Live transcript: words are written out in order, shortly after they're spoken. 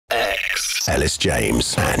Elis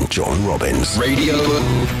James and John Robbins. Radio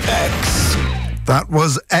X. That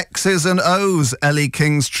was X's and O's, Ellie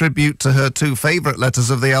King's tribute to her two favourite letters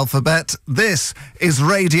of the alphabet. This is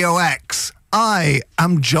Radio X. I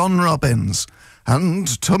am John Robbins. And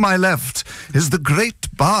to my left is the great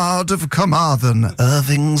bard of Carmarthen,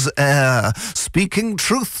 Irving's heir, speaking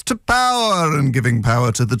truth to power and giving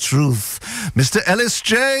power to the truth. Mr. Elis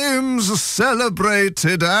James,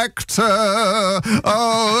 celebrated actor.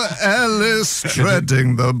 Oh, Elis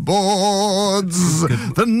treading the boards.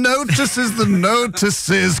 The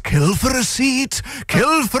notices. Kill for a seat,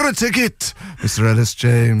 kill for a ticket. Mr. Elis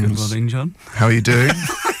James. Good morning, John. How are you doing?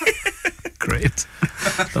 Great.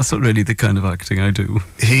 That's not really the kind of acting I do.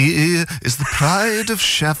 He is the pride of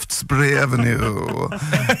Shaftesbury Avenue.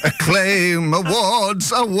 Acclaim,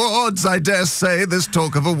 awards, I dare say there's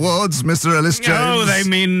talk of awards, Mr. Elis James. Oh, they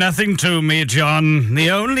mean nothing to me, John. The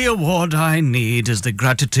only award I need is the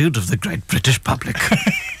gratitude of the great British public.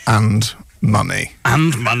 And money.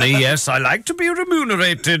 And money, yes. I like to be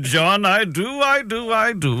remunerated, John. I do.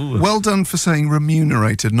 Well done for saying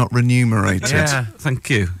remunerated, not remunerated. Yeah, thank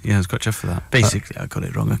you. Yeah, I was got you for that. Basically, I got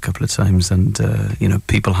it wrong a couple of times, and,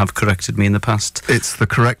 people have corrected me in the past. It's the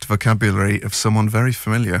correct vocabulary of someone very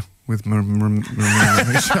familiar with remuneration.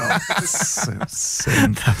 Sin.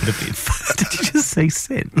 That would have been fun. Did you just say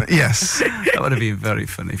sin? Yes. That would have been very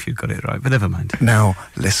funny if you got it right, but never mind. Now,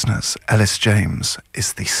 listeners, Elis James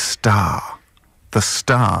is the star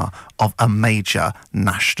of a major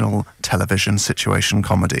national television situation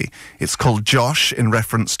comedy. It's called Josh, in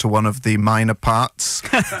reference to one of the minor parts.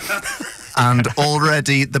 And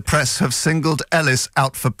already the press have singled Elis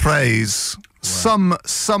out for praise. Wow.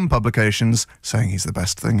 Some publications saying he's the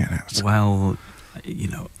best thing in it. Well,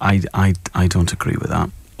 I don't agree with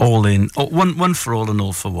that. All in, one for all and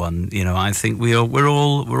all for one. I think we're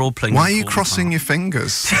all playing. Why are you crossing your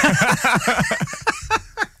fingers?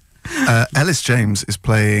 Elis James is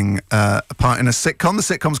playing a part in a sitcom. The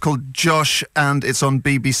sitcom's called Josh, and it's on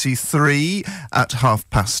BBC Three at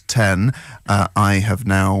 10:30. I have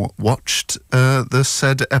now watched the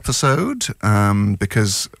said episode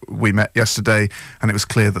because we met yesterday, and it was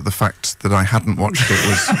clear that the fact that I hadn't watched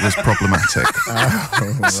it was problematic.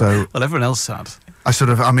 So, well, everyone else had. I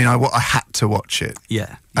had to watch it.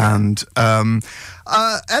 Yeah. And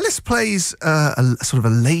Elis plays a sort of a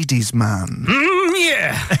ladies' man.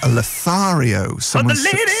 Yeah. A Lothario. Someone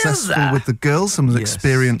successful with the girls, someone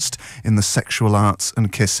experienced in the sexual arts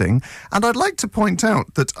and kissing. And I'd like to point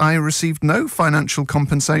out that I received no financial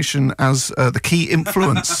compensation as the key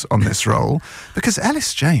influence on this role, because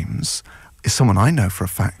Elis James is someone I know for a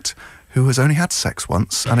fact who has only had sex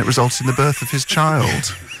once, and it resulted in the birth of his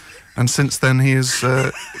child. And since then, he has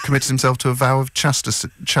committed himself to a vow of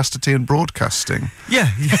chastity and broadcasting.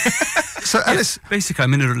 Yeah. So, Elis... basically,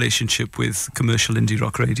 I'm in a relationship with commercial indie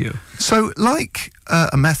rock radio. So, like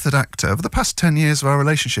a method actor, over the past 10 years of our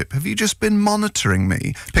relationship, have you just been monitoring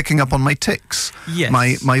me, picking up on my tics, yes,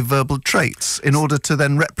 my verbal traits, in order to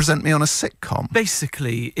then represent me on a sitcom?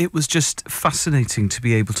 Basically, it was just fascinating to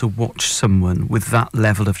be able to watch someone with that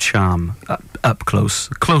level of charm up close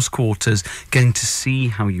quarters, getting to see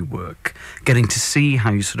how you work, getting to see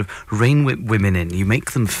how you sort of rein women in. You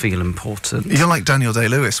make them feel important. You're like Daniel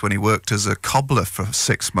Day-Lewis when he worked as a cobbler for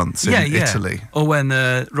 6 months in Italy. Or when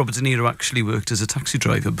Robert De Niro actually worked as a taxi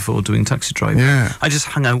driver before doing Taxi Driver. Yeah. I just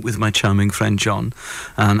hung out with my charming friend John,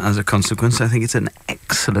 and as a consequence, I think it's an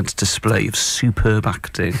excellent display of superb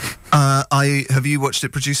acting. Have you watched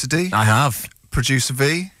it, Producer D? I have. Producer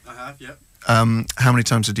V? I have, yep. How many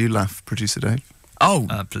times did you laugh, Producer Dave? Oh,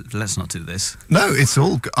 let's not do this. No, it's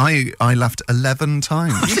all... I laughed 11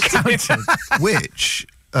 times. You counted. Which,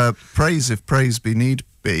 praise if praise be need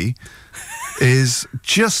be, is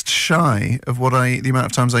just shy of the amount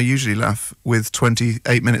of times I usually laugh with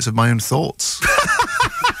 28 minutes of my own thoughts.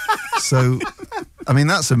 So, I mean,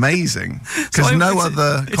 that's amazing. Because no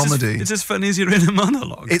other comedy... It's as funny as you're in a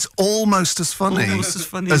monologue. It's almost as funny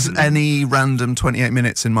as any random 28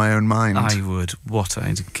 minutes in my own mind. I would. What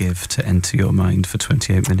I'd give to enter your mind for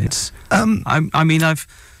 28 minutes. I've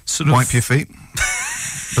sort of... Wipe your feet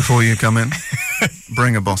before you come in.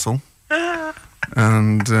 Bring a bottle.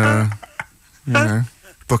 And,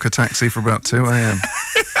 book a taxi for about 2 a.m.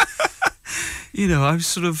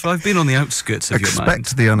 I've been on the outskirts of your mind.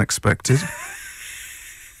 Expect the unexpected.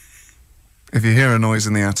 If you hear a noise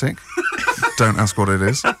in the attic, don't ask what it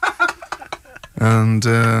is. And,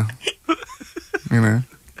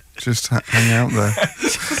 just hang out there.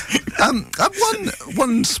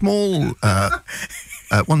 One small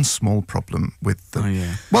one small problem with them. Oh,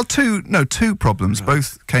 yeah. Well, two problems. Right.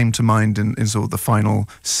 Both came to mind in sort of the final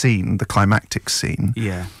scene, the climactic scene.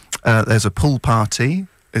 Yeah. There's a pool party.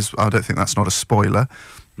 I don't think that's not a spoiler.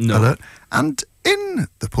 No. Alert. And in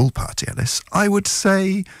the pool party, Elis, I would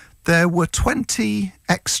say there were 20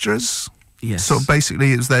 extras. Yes. So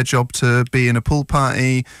basically, it was their job to be in a pool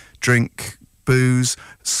party, drink booze,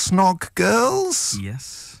 snog girls.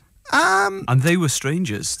 Yes. And they were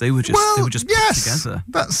strangers. They were just put together.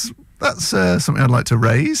 That's something I'd like to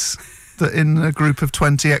raise. That in a group of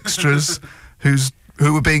 20 extras who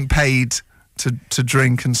were being paid to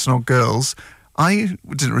drink and snog girls, I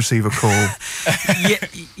didn't receive a call.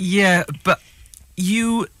 yeah, but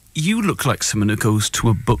you look like someone who goes to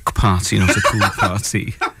a book party, not a pool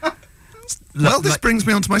party. Well, this brings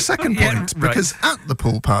me on to my second point, because at the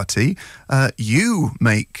pool party, you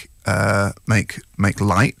make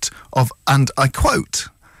light of, and I quote,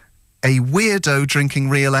 a weirdo drinking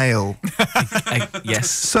real ale. Yes.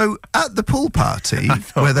 So at the pool party,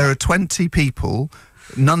 where there are 20 people,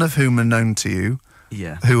 none of whom are known to you,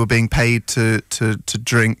 who are being paid to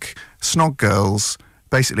drink, snog girls,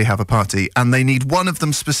 basically have a party, and they need one of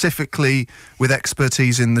them specifically with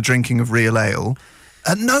expertise in the drinking of real ale.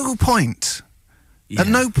 At no point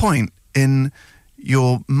in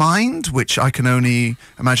your mind, which I can only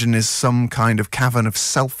imagine is some kind of cavern of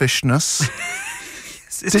selfishness,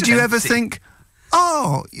 did you ever think,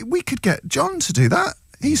 oh, we could get John to do that?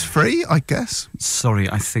 He's free, I guess. Sorry,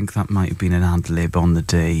 I think that might have been an ad-lib on the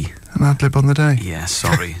day. An ad-lib on the day? Yeah,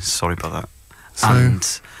 sorry. Sorry about that. So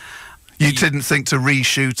and you didn't think to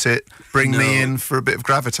reshoot it, bring me in for a bit of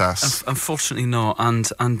gravitas? Unfortunately not,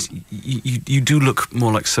 and you do look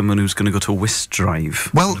more like someone who's going to go to a whist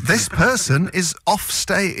drive. Well, this person is off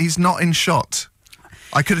stage. He's not in shot.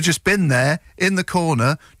 I could have just been there, in the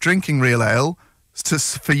corner, drinking real ale,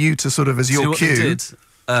 for you to sort of, as your cue. What they did?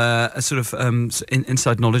 A sort of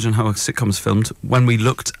inside knowledge on how a sitcom's filmed. When we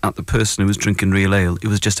looked at the person who was drinking real ale, it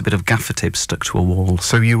was just a bit of gaffer tape stuck to a wall.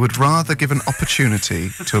 So you would rather give an opportunity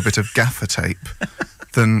to a bit of gaffer tape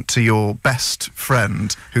than to your best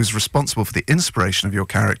friend who's responsible for the inspiration of your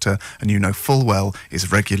character and you know full well is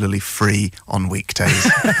regularly free on weekdays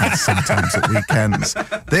and sometimes at weekends.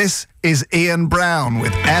 This is Ian Brown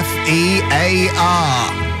with FEAR.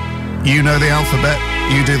 You know the alphabet,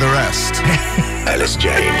 you do the rest. Elis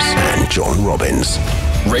James and John Robbins.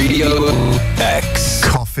 Radio X.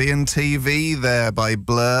 Coffee and TV there by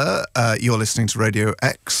Blur. You're listening to Radio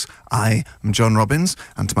X. I am John Robbins,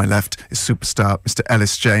 and to my left is superstar Mr.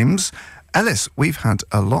 Elis James. Elis, we've had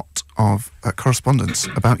a lot of correspondence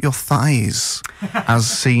about your thighs, as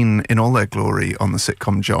seen in all their glory on the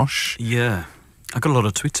sitcom Josh. Yeah, I got a lot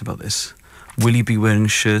of tweets about this. Will you be wearing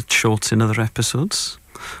shorts in other episodes?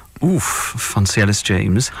 Oof, fancy Elis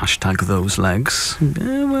James. Hashtag those legs.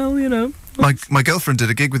 Well, you know. My girlfriend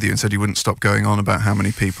did a gig with you and said you wouldn't stop going on about how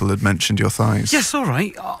many people had mentioned your thighs. Yes, all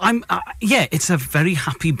right. It's a very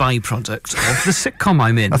happy byproduct of the sitcom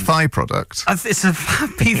I'm in. A thigh product. It's a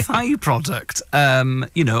happy thigh product.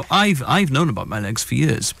 You know, I've known about my legs for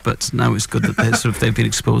years, but now it's good that they've been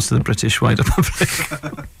exposed to the British wider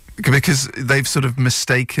public. Because they've sort of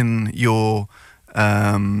mistaken your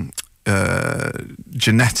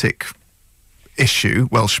genetic issue,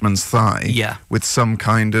 Welshman's thigh, with some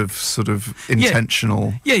kind of sort of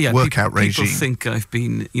intentional workout regime. People think I've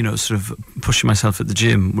been, sort of pushing myself at the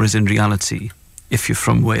gym, whereas in reality, if you're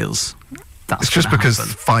from Wales, that's it's just because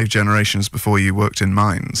 5 generations before you worked in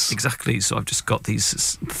mines. Exactly. So I've just got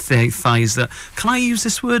these thighs that, can I use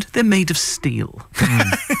this word? They're made of steel.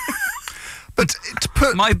 But to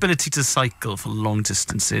put my ability to cycle for long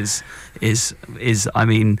distances is I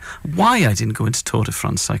mean, why I didn't go into Tour de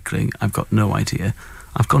France cycling, I've got no idea.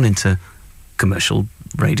 I've gone into commercial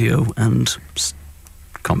radio and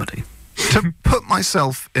comedy. To put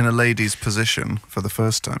myself in a lady's position for the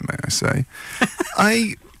first time, may I say,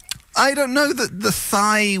 I don't know that the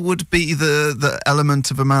thigh would be the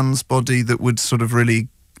element of a man's body that would sort of really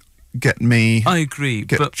get me. I agree.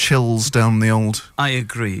 Get chills down the old. I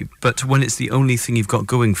agree, but when it's the only thing you've got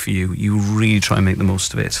going for you, you really try and make the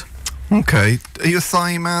most of it. Okay, are you a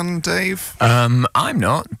thigh man, Dave? I'm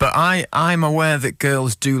not, but I'm aware that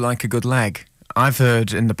girls do like a good leg. I've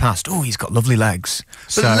heard in the past, oh, he's got lovely legs.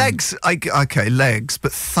 But legs, okay, legs,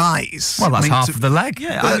 but thighs. Well, that's half of the leg.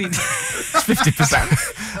 Yeah, I mean, it's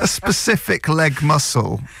 50%. A specific leg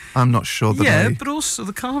muscle, I'm not sure that Yeah, but also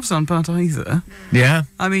the calves aren't bad either. Yeah.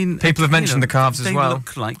 I mean... People have mentioned the calves as well. They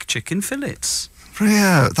look like chicken fillets.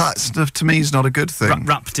 Yeah, that's, to me, is not a good thing.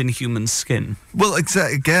 Wrapped in human skin. Well,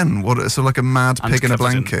 again, so like a mad pig in a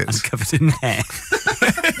blanket. And covered in hair.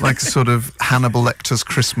 Like sort of Hannibal Lecter's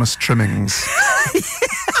Christmas trimmings.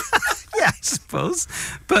 Yeah, I suppose.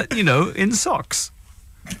 But, in socks.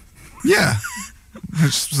 Yeah.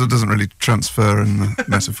 Which sort of doesn't really transfer in the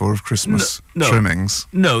metaphor of Christmas trimmings.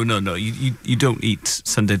 No. You don't eat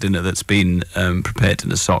Sunday dinner that's been prepared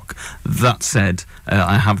in a sock. That said,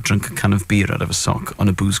 I have drunk a can of beer out of a sock on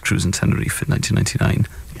a booze cruise in Tenerife in 1999.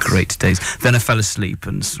 Great days. Then I fell asleep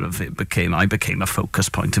and sort of I became a focus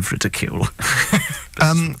point of ridicule.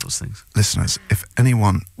 Those things. Listeners, if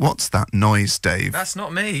anyone... What's that noise, Dave? That's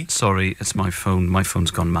not me. Sorry, it's my phone. My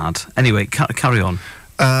phone's gone mad. Anyway, carry on.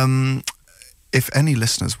 If any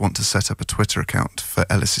listeners want to set up a Twitter account for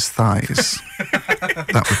Elis's thighs,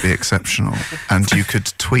 that would be exceptional. And you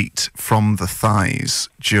could tweet from the thighs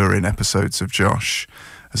during episodes of Josh,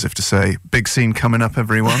 as if to say, big scene coming up,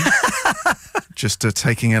 everyone. Just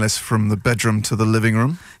taking Elis from the bedroom to the living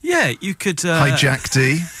room. Yeah, you could... Hi, Jack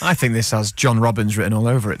D. I think this has John Robbins written all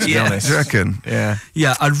over it, to be honest. Do you reckon? Yeah.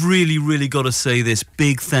 Yeah, I really, really got to say this.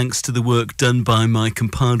 Big thanks to the work done by my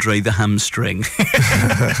compadre, the hamstring.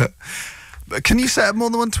 Can you set up more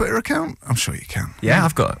than one Twitter account? I'm sure you can. Yeah,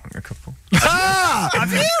 I've got a couple.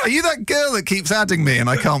 Have you? Are you that girl that keeps adding me and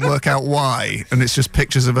I can't work out why? And it's just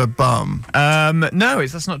pictures of her bum. No,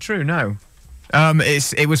 that's not true. No,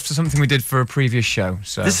 it was for something we did for a previous show.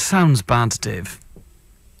 So This sounds bad, Dave.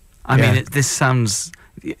 I mean, this sounds...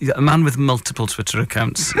 A man with multiple Twitter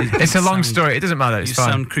accounts. It's a long story. It doesn't matter. It's fine.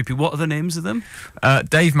 You sound creepy. What are the names of them?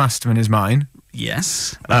 Dave Masterman is mine.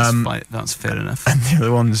 Yes, that's fair enough. And the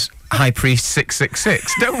other one's High Priest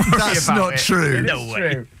 666. Don't worry That's about not it. true. No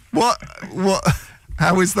way. True. What?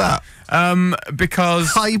 How is that?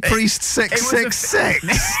 Because High Priest 666.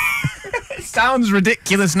 it sounds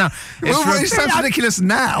ridiculous now. It sounds ridiculous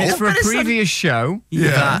now. It's for a previous show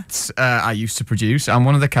that I used to produce, and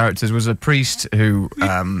one of the characters was a priest who Were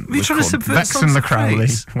you was trying to called subvert Vexen songs the of Crowley.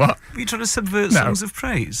 praise? What? Were you trying to subvert No. songs of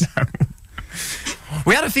praise?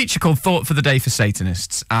 We had a feature called Thought for the Day for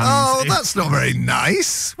Satanists. And That's not very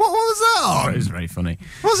nice. What was that on? It was very funny.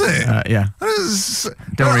 Was it? Yeah.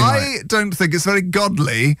 Don't worry about I don't think it's very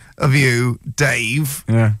godly of you, Dave.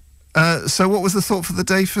 Yeah. So what was the thought for the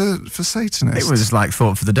day for Satanists? It was like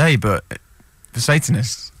Thought for the Day, but for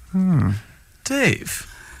Satanists. Dave.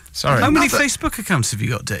 Sorry. How many Facebook accounts have you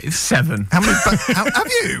got, Dave? 7. How many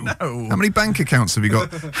have you? No. How many bank accounts have you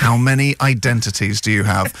got? How many identities do you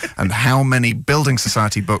have? And how many building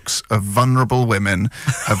society books of vulnerable women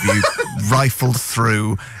have you rifled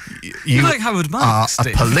through? You're like Howard are Marks, a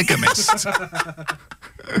Dave. polygamist.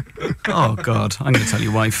 Oh, God. I'm going to tell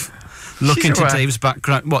your wife. Look She's into aware. Dave's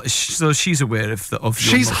background. What? So she's aware of your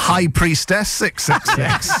She's motive. High Priestess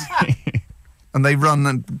 666. And they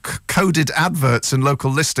run coded adverts in local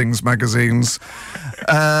listings magazines.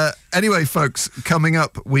 Anyway, folks, coming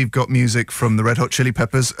up, we've got music from the Red Hot Chili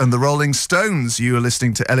Peppers and the Rolling Stones. You are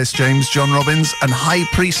listening to Elis James, John Robbins, and High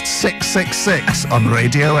Priest 666 on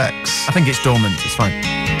Radio X. I think it's dormant. It's fine.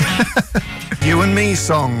 You and Me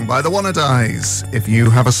song by the Wannadies. If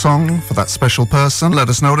you have a song for that special person, let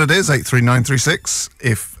us know what it is, 83936.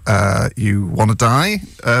 If you want to die,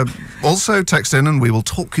 also text in and we will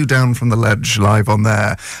talk you down from the ledge live on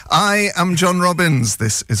there. I am John Robbins,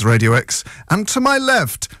 this is Radio X, and to my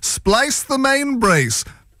left, splice the main brace,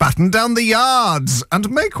 batten down the yards,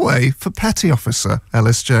 and make way for Petty Officer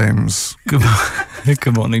Elis James. Good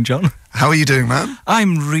morning, John. How are you doing, man?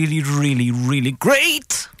 I'm really, really, really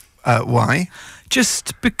great. Why?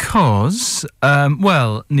 Just because,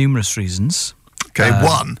 numerous reasons. Okay,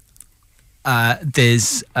 one.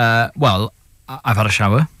 There's, I've had a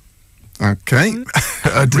shower. Okay.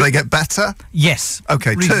 Do they get better? Yes.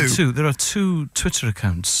 Okay, Reason two. There are 2 Twitter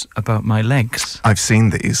accounts about my legs. I've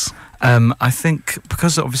seen these. I think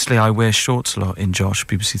because obviously I wear shorts a lot in Josh,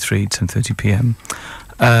 BBC 3, 10:30 p.m.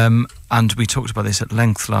 And we talked about this at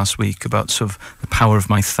length last week about sort of the power of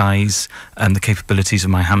my thighs and the capabilities of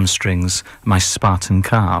my hamstrings, my Spartan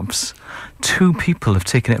calves. 2 people have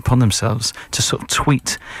taken it upon themselves to sort of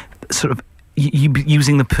tweet sort of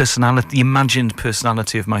using the imagined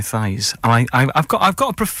personality of my thighs. And I've got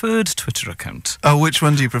a preferred Twitter account. Oh, which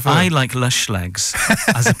one do you prefer? I like lush legs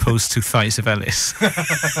as opposed to thighs of Elis.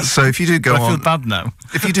 So if you do go I feel on, bad now.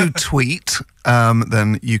 if you do tweet,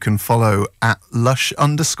 then you can follow at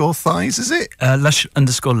lush_thighs, is it?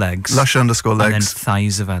 Lush_legs. Lush_legs. And then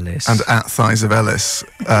thighs of Elis. And at thighs of Elis.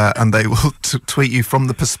 And they will tweet you from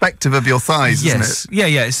the perspective of your thighs, yes. isn't it?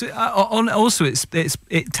 Yeah. It's, also,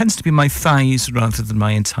 it tends to be my thighs rather than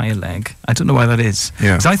my entire leg. I don't know why that is.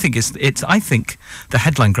 Yeah. Because I think I think the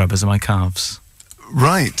headline grabbers are my calves.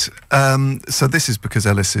 Right. So this is because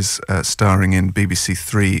Elis is starring in BBC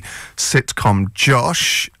Three sitcom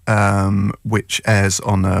Josh, which airs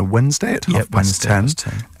on a Wednesday at half past 10.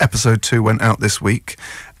 Episode 2 went out this week,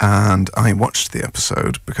 and I watched the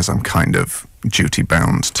episode because I'm kind of duty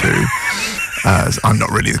bound to. I'm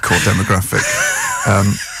not really the core demographic.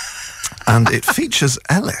 And it features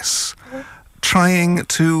Elis trying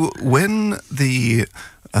to win the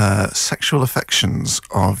sexual affections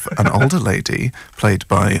of an older lady played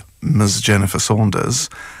by Ms. Jennifer Saunders.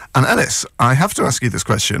 And Elis, I have to ask you this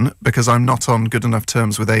question because I'm not on good enough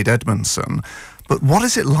terms with Ade Edmondson, but what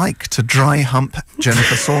is it like to dry hump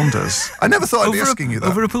Jennifer Saunders? I never thought I'd be asking you that.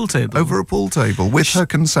 Over a pool table? Over a pool table, with her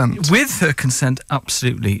consent. With her consent,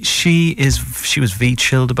 absolutely. She was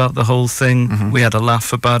V-chilled about the whole thing. Mm-hmm. We had a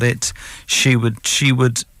laugh about it. She would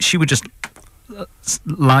just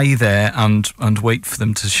lie there and wait for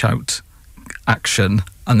them to shout action,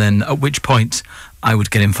 and then at which point I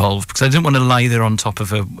would get involved because I didn't want to lie there on top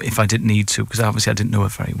of her if I didn't need to, because obviously I didn't know her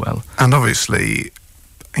very well. And obviously,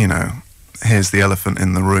 you know, here's the elephant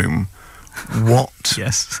in the room. What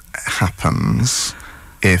happens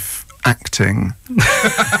if acting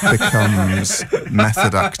becomes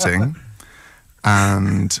method acting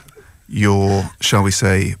and your, shall we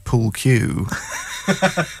say, pool cue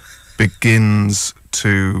begins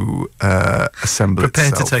to assemble Prepare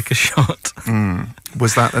itself? to take a shot.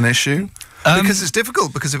 Was that an issue? Because it's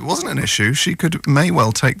difficult, because if it wasn't an issue, she may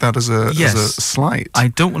well take that as a slight. I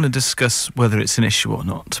don't want to discuss whether it's an issue or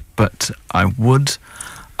not, but I would.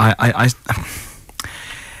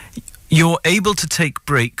 You're able to take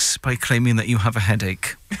breaks by claiming that you have a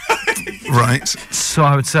headache. Right. So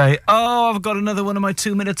I would say, I've got another one of my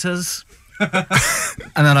 2-minuters.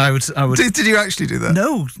 And then I would. Did you actually do that?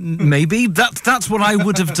 No, maybe that's what I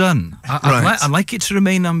would have done. I'd like it to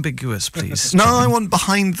remain ambiguous, please. No, I want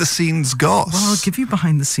behind the scenes goss. Well, I'll give you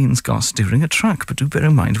behind the scenes goss during a track, but do bear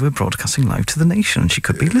in mind we're broadcasting live to the nation. She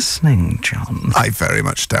could be listening, John. I very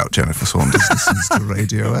much doubt Jennifer Saunders listens to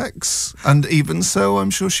Radio X, and even so, I'm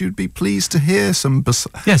sure she would be pleased to hear some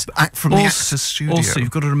act from the Actors Studio. Also, you've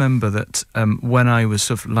got to remember that when I was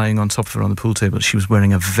sort of lying on top of her on the pool table, she was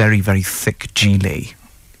wearing a very, very thick gilet.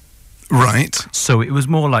 Right. So it was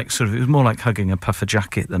more like hugging a puffer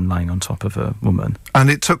jacket than lying on top of a woman. And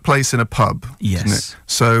it took place in a pub. Yes. Didn't it?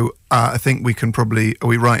 So I think we can probably. Are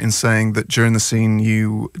we right in saying that during the scene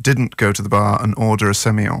you didn't go to the bar and order a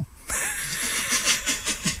Semillon?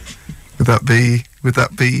 Would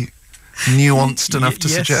that be nuanced enough to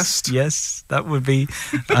suggest? Yes, that would be.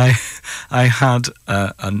 I had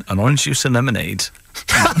an orange juice and lemonade.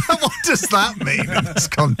 What does that mean in this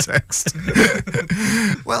context?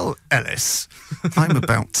 Well, Elis, I'm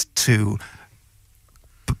about to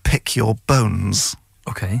pick your bones.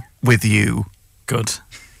 Okay. With you. Good.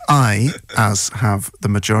 I, as have the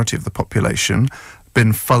majority of the population,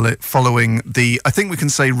 been following the, I think we can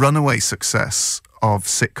say, runaway success of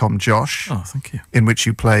sitcom Josh. Oh, thank you. In which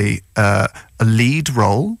you play a lead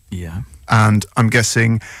role. Yeah. And I'm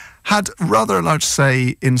guessing had rather a large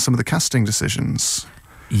say in some of the casting decisions.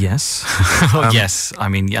 Yes. Yes. I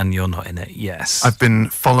mean, and you're not in it. Yes. I've been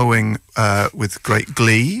following with great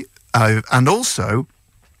glee. And also,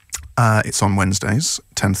 it's on Wednesdays,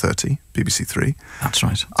 10:30, BBC Three. That's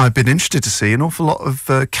right. I've been interested to see an awful lot of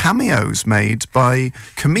cameos made by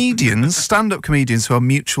comedians, stand-up comedians who are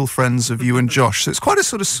mutual friends of you and Josh. So it's quite a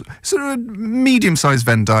sort of medium-sized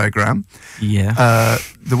Venn diagram. Yeah.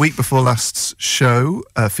 The week before last's show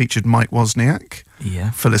featured Mike Wozniak.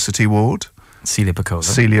 Yeah. Felicity Ward. Celia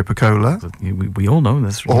Piccola. We all know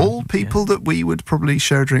this. All people that we would probably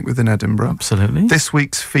share a drink with in Edinburgh. Absolutely. This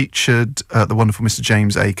week's featured the wonderful Mr.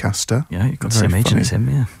 James Acaster. Yeah, you've got the same agent as him,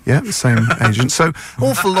 yeah. Yeah, the same agent. So,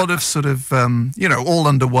 awful lot of sort of, all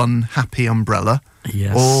under one happy umbrella.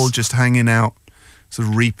 Yes. All just hanging out, sort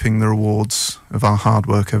of reaping the rewards of our hard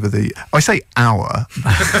work over the... I say our,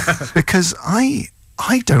 because I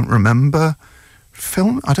don't remember...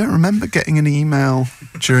 I don't remember getting an email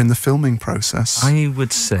during the filming process. I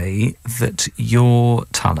would say that your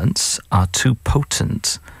talents are too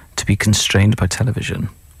potent to be constrained by television.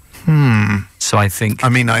 So I think... I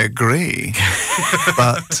mean, I agree,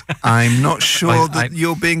 but I'm not sure that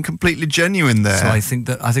you're being completely genuine there. So I think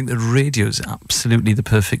that radio is absolutely the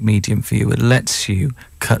perfect medium for you. It lets you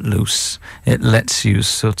cut loose. It lets you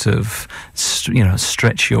sort of,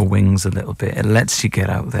 stretch your wings a little bit. It lets you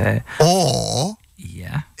get out there. Or...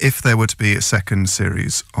 Yeah. If there were to be a second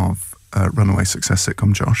series of runaway success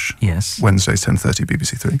sitcom Josh, yes, Wednesdays 10:30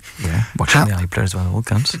 BBC Three. Yeah, watching the iPlayer as well, all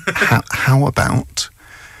counts. How about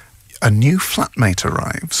a new flatmate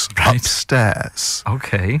arrives upstairs?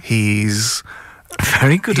 Okay. He's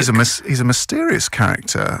Very good. He's a mysterious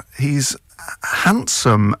character. He's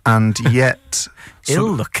handsome and yet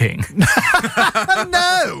ill-looking.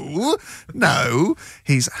 No.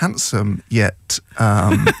 He's handsome yet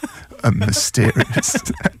mysterious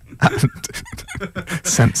and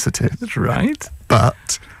sensitive. That's right.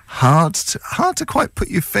 But hard to quite put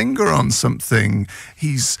your finger on something.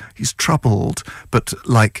 He's troubled, but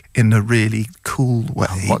like in a really cool way.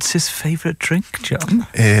 What's his favourite drink, John?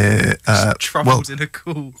 Troubled in a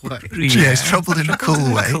cool way. Yeah, he's troubled in a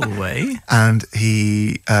cool way. And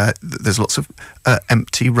there's lots of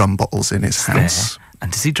empty rum bottles in his house. There.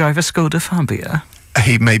 And does he drive a Skoda Fabia?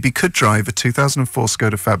 He maybe could drive a 2004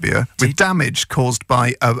 Skoda Fabia with damage caused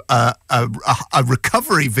by a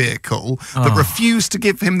recovery vehicle that refused to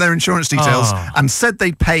give him their insurance details and said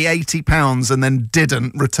they'd pay £80 and then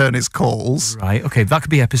didn't return his calls. Right, okay, that could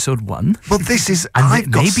be episode 1. Well, this is... I've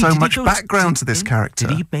got so much background to this character.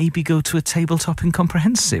 Did he maybe go to a tabletop in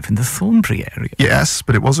comprehensive in the Thornbury area? Yes,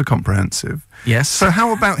 but it was a comprehensive. Yes. So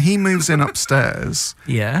how about he moves in upstairs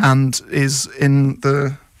and is in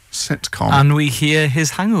the sitcom, and we hear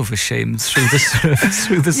his hangover shame through the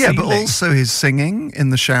ceiling. Yeah, but also his singing in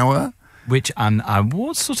the shower.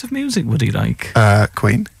 What sort of music would he like?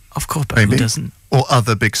 Queen, of course, but maybe. Who doesn't? Or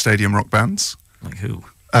other big stadium rock bands. Like who?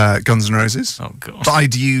 Guns N' Roses. Oh God! But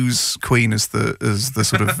I'd use Queen as the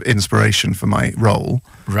sort of inspiration for my role.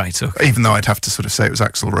 Right. Okay. Even though I'd have to sort of say it was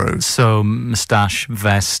Axl Rose. So moustache,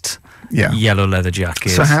 vest, yellow leather jacket.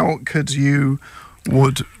 So how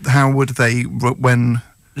would they when?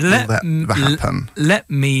 Let that happen. Let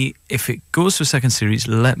me, if it goes to a second series,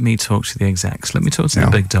 let me talk to the execs. Let me talk to the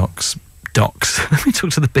big docs. Let me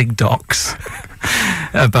talk to the big docs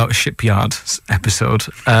about a shipyard episode.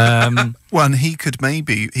 Well, and he could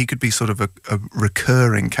be sort of a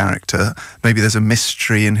recurring character. Maybe there's a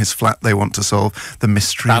mystery in his flat they want to solve. The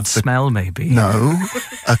mystery. Bad smell, maybe. No,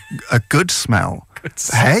 a good smell.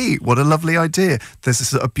 Hey, what a lovely idea.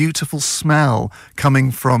 There's a beautiful smell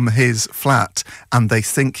coming from his flat, and they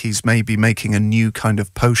think he's maybe making a new kind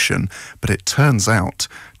of potion, but it turns out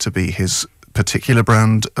to be his particular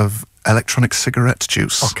brand of electronic cigarette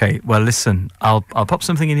juice. Okay, well, listen, I'll pop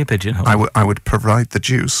something in your pigeonhole. I would provide the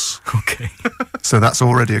juice. Okay. So that's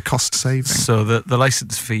already a cost saving. So the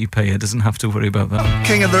license fee payer doesn't have to worry about that.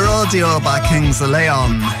 King of the Rodeo by Kings of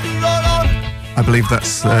Leon. I believe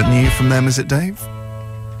that's new from them, is it, Dave?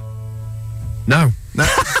 No.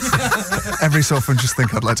 Every so often just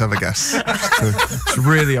think I'd like to have a guess. It's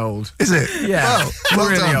really old. Is it? Yeah. Well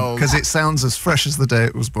really done, old. because it sounds as fresh as the day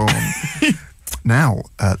it was born. Now,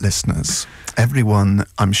 listeners, everyone,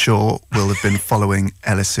 I'm sure, will have been following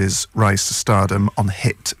Elis's rise to stardom on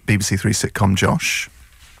hit BBC Three sitcom Josh.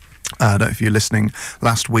 I don't know if you're listening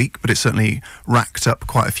last week, but it certainly racked up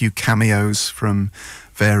quite a few cameos from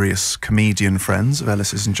various comedian friends of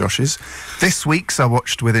Elis's and Josh's. This week's I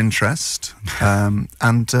watched with interest, and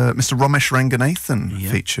Mr. Ramesh Ranganathan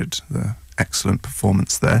featured the excellent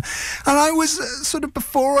performance there. And I was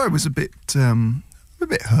before I was a bit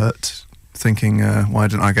hurt, thinking, why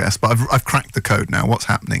didn't I get asked? But I've cracked the code now. What's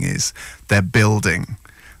happening is they're building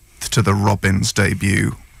to the Robins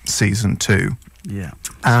debut, season 2. Yeah,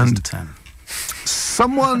 and season 10.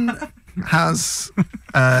 Someone has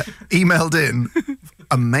emailed in,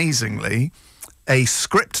 amazingly, a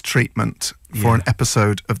script treatment for an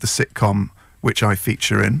episode of the sitcom which I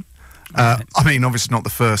feature in. I mean, obviously not the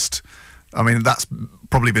first. I mean, that's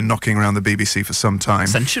probably been knocking around the BBC for some time.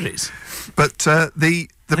 Centuries. But I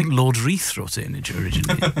think Lord Reith wrote it in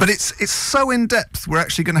originally. But it's so in depth. We're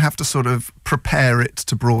actually going to have to sort of prepare it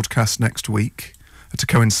to broadcast next week to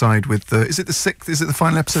coincide with the. Is it the 6th? Is it the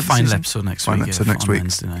final episode? Final episode next week. Final episode next week.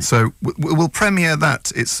 Wednesday night. So we'll premiere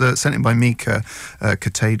that. It's sent in by Mika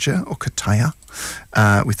Kataja or Kataya.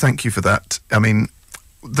 We thank you for that. I mean,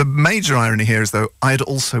 the major irony here is though I had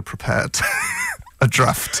also prepared a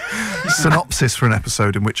draft synopsis for an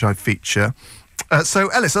episode in which I feature. So,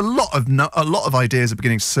 Elis, a lot of ideas are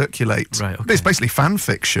beginning to circulate. Right, okay. It's basically fan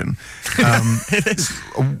fiction.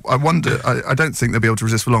 I wonder. I don't think they'll be able to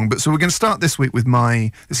resist for long. But so we're going to start this week with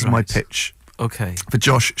this is my pitch. Okay. For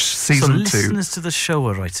Josh, season 2. So listeners to the show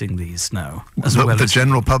are writing these now, The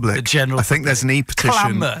general public. The general. I think there's an e-petition.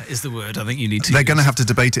 Clamour is the word I think you need to. They're going to have to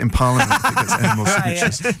debate it in Parliament if it gets any more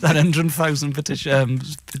signatures. That 100,000 petition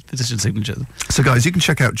signatures. So, guys, you can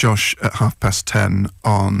check out Josh at 10:30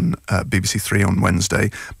 on BBC Three on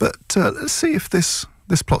Wednesday. But let's see if this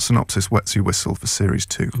plot synopsis wets your whistle for series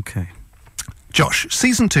 2. Okay. Josh,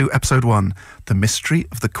 season 2, episode 1, The Mystery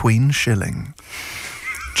of the Queen Shilling.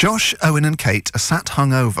 Josh, Owen and Kate are sat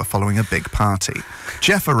hungover following a big party.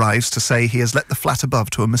 Jeff arrives to say he has let the flat above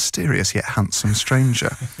to a mysterious yet handsome stranger.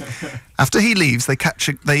 After he leaves, they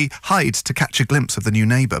hide to catch a glimpse of the new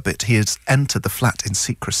neighbour, but he has entered the flat in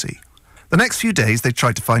secrecy. The next few days, they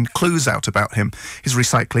try to find clues out about him. His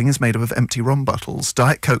recycling is made up of empty rum bottles,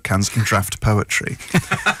 Diet Coke cans and draft poetry.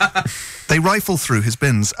 They rifle through his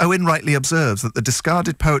bins. Owen rightly observes that the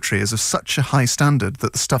discarded poetry is of such a high standard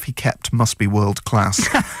that the stuff he kept must be world class,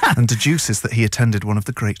 and deduces that he attended one of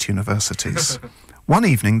the great universities. One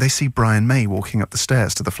evening, they see Brian May walking up the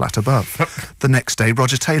stairs to the flat above. The next day,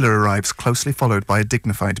 Roger Taylor arrives, closely followed by a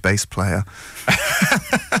dignified bass player.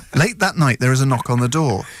 Late that night, there is a knock on the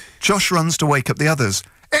door. Josh runs to wake up the others.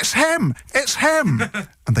 "It's him! It's him!"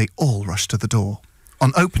 And they all rush to the door.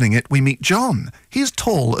 On opening it, we meet John. He is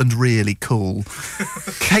tall and really cool.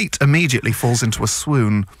 Kate immediately falls into a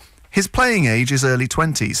swoon. His playing age is early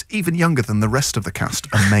 20s, even younger than the rest of the cast,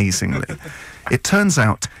 amazingly. It turns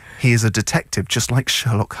out he is a detective just like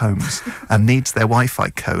Sherlock Holmes and needs their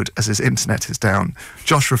Wi-Fi code as his internet is down.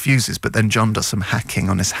 Josh refuses, but then John does some hacking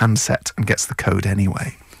on his handset and gets the code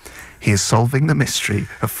anyway. He is solving the mystery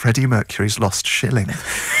of Freddie Mercury's lost shilling.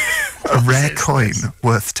 A rare coin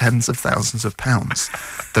worth tens of thousands of pounds.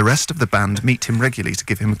 The rest of the band meet him regularly to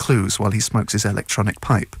give him clues while he smokes his electronic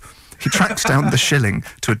pipe. He tracks down the shilling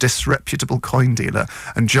to a disreputable coin dealer,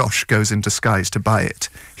 and Josh goes in disguise to buy it.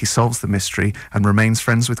 He solves the mystery and remains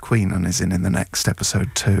friends with Queen and is in the next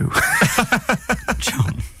episode too.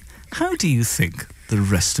 John, how do you think the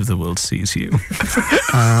rest of the world sees you?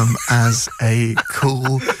 As a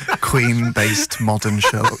cool Queen-based modern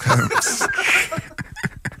Sherlock Holmes.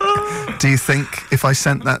 Do you think if I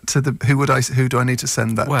sent that to the who do I need to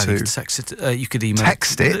send that to? You could text it. You could email.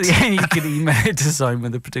 Text it. Yeah, you could email it to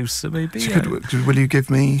Simon, the producer, maybe. Yeah. Will you give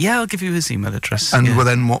me? Yeah, I'll give you his email address. And yeah.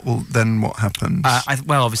 what happens?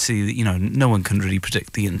 Well, obviously, no one can really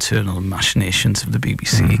predict the internal machinations of the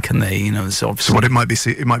BBC, can they? So obviously. So what it might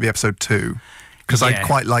be episode 2, because I'd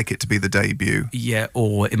quite like it to be the debut. Yeah,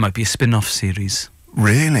 or it might be a spin-off series.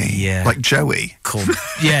 Really? Yeah. Like Joey?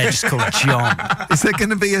 Just called John. Is there going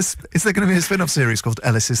to be a spin-off series called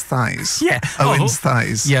Elis's Thighs? Yeah. Owen's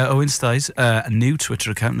Thighs. Yeah, Owen's Thighs. A new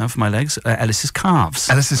Twitter account now for my legs. Elis's Calves.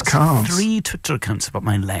 Elis's Calves. 3 Twitter accounts about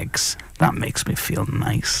my legs. That makes me feel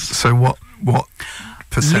nice. So what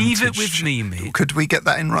percentage? Leave it with me, mate. Could we get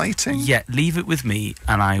that in writing? Yeah, leave it with me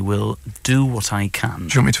and I will do what I can.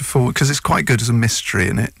 Do you want me to forward? Because it's quite good as a mystery,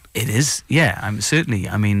 isn't it? It is, yeah. Certainly.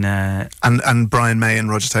 And Brian May and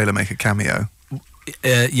Roger Taylor make a cameo.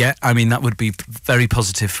 That would be very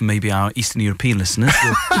positive for maybe our Eastern European listeners.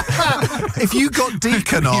 If you got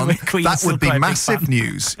Deacon on, that would be massive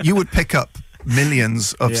news. You would pick up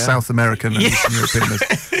millions of South American and Eastern European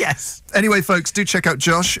listeners. Yes. Anyway, folks, do check out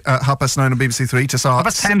Josh at 9:30 on BBC Three to start.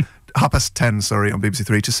 10:30. 10:30, on BBC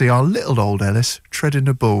Three to see our little old Elis treading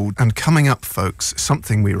a ball. And coming up, folks,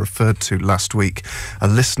 something we referred to last week. A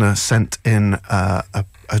listener sent in a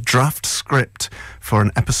draft script for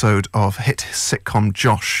an episode of hit sitcom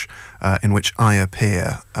Josh, in which I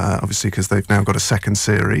appear, obviously because they've now got a second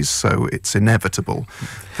series, so it's inevitable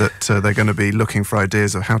that they're going to be looking for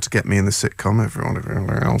ideas of how to get me in the sitcom.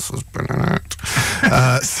 Everyone else has been in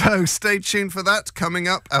it. So stay tuned for that, coming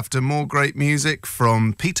up after more great music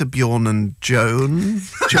from Peter, Bjorn and Joan.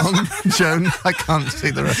 Joan, I can't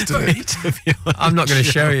see the rest of it. I'm not going to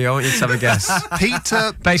show you, I want you to have a guess.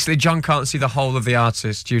 Peter... Basically, John can't see the whole of the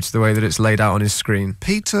artist due to the way that it's laid out on his screen.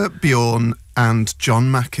 Peter, Bjorn and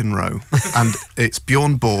John McEnroe, and it's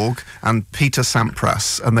Bjorn Borg and Peter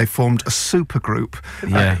Sampras, and they formed a super group,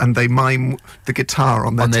 and they mime the guitar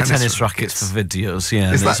on their tennis rackets for videos.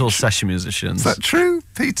 Yeah, is that's all session musicians. Is that true?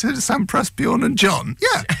 Peter Sampras, Bjorn and John.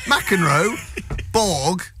 Yeah, McEnroe,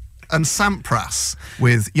 Borg, and Sampras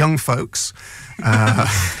with young folks,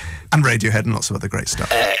 and Radiohead and lots of other great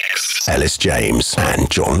stuff. X. Elis James and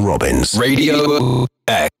John Robbins. Radio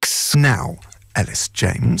X. Now, Elis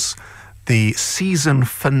James, the season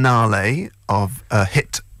finale of a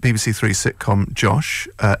hit BBC Three sitcom Josh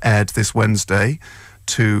aired this Wednesday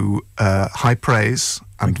to high praise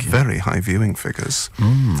and very high viewing figures.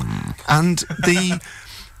 And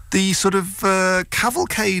the sort of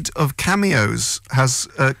cavalcade of cameos has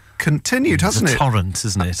continued, hasn't it's it? a torrent,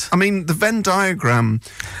 isn't it? I mean, the Venn diagram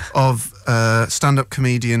of stand-up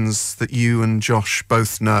comedians that you and Josh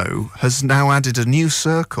both know has now added a new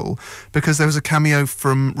circle because there was a cameo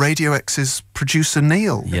from Radio X's producer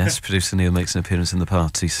Neil. Yes, producer Neil makes an appearance in the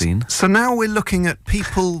party scene. So now we're looking at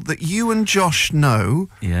people that you and Josh know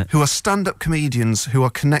who are stand-up comedians who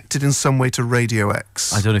are connected in some way to Radio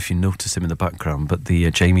X. I don't know if you noticed him in the background, but the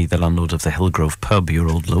Jamie, the landlord of the Hillgrove pub, your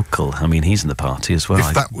old local, I mean, he's in the party as well.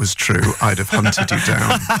 If that was true, I'd have hunted you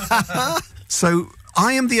down. So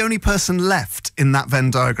I am the only person left in that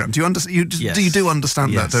Venn diagram. Do you understand? You do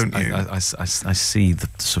understand that, don't you? I see the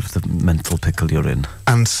sort of the mental pickle you're in.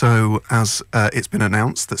 And so, as it's been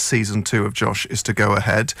announced that season 2 of Josh is to go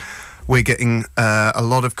ahead, we're getting a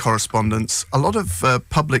lot of correspondence, a lot of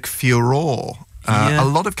public furore. A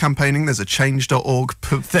lot of campaigning. There's a change.org.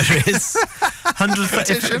 There is.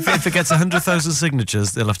 If it gets 100,000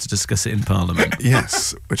 signatures, they'll have to discuss it in Parliament.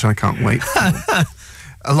 Yes, which I can't wait for.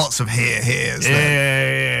 Lots of here's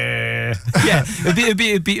there. Yeah, it'd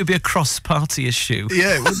be a cross-party issue.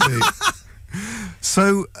 Yeah, it would be.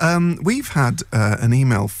 So we've had an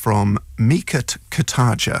email from Mika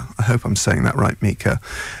Kataja. I hope I'm saying that right, Mika.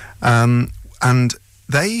 And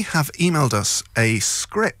they have emailed us a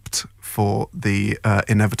script for the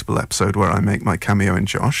inevitable episode where I make my cameo in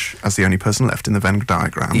Josh as the only person left in the Venn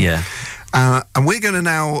diagram. Yeah. And we're going to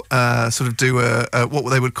now sort of do what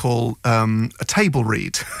they would call a table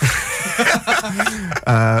read.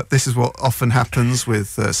 This is what often happens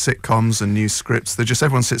with sitcoms and news scripts.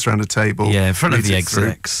 Everyone sits around a table. Yeah, in front of the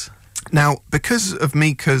execs. Now, because of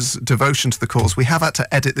Mika's devotion to the cause, we have had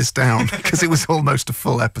to edit this down because it was almost a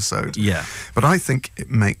full episode. Yeah. But I think it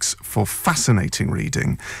makes for fascinating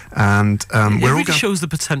reading. And it really shows the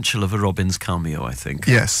potential of a Robbins cameo, I think.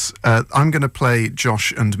 Yes. I'm going to play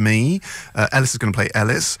Josh and me. Elis is going to play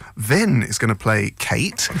Elis. Vin is going to play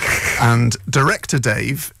Kate. And director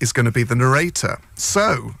Dave is going to be the narrator.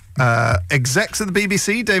 So... execs of the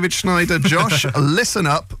BBC, David Schneider, Josh, listen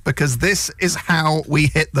up, because this is how we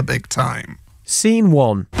hit the big time. Scene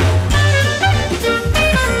 1.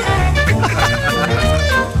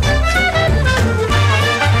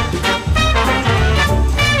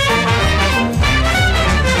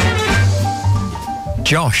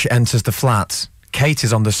 Josh enters the flat. Kate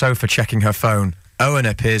is on the sofa checking her phone. Owen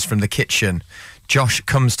appears from the kitchen. Josh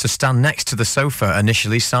comes to stand next to the sofa,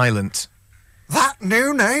 initially silent. That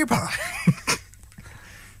new neighbour.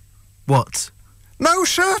 What? No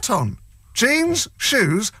shirt on. Jeans,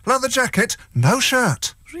 shoes, leather jacket, no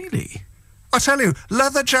shirt. Really? I tell you,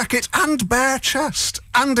 leather jacket and bare chest.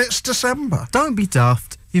 And it's December. Don't be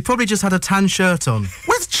daft. You probably just had a tan shirt on.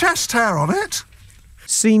 With chest hair on it.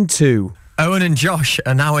 Scene 2. Owen and Josh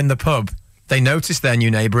are now in the pub. They notice their new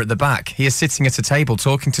neighbour at the back. He is sitting at a table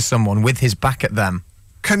talking to someone with his back at them.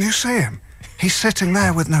 Can you see him? He's sitting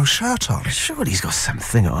there with no shirt on. Surely he's got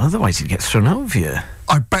something on, otherwise he'd get thrown out of here.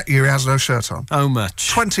 I bet you he has no shirt on. How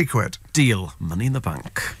much? 20 quid. Deal. Money in the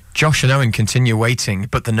bank. Josh and Owen continue waiting,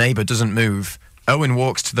 but the neighbour doesn't move. Owen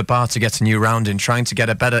walks to the bar to get a new round in, trying to get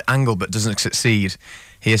a better angle but doesn't succeed.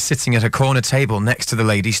 He is sitting at a corner table next to the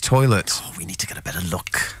ladies' toilet. Oh, we need to get a better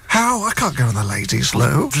look. How? I can't go in the ladies'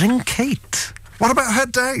 loo. Ring Kate. What about her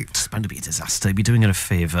date? It's bound to be a disaster. You'd be doing her a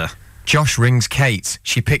favour. Josh rings Kate.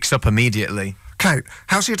 She picks up immediately. Kate,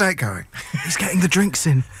 how's your date going? He's getting the drinks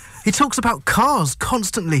in. He talks about cars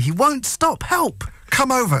constantly. He won't stop. Help!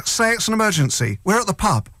 Come over. Say it's an emergency. We're at the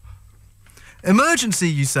pub. Emergency,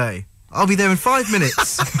 you say? I'll be there in 5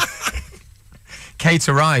 minutes. Kate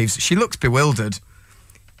arrives. She looks bewildered.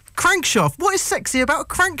 Crankshaft? What is sexy about a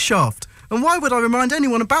crankshaft? And why would I remind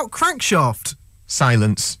anyone about crankshaft?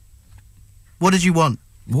 Silence. What did you want?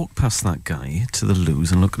 Walk past that guy to the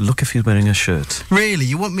loos and look if he's wearing a shirt. Really?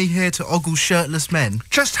 You want me here to ogle shirtless men?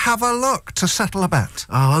 Just have a look to settle a bet.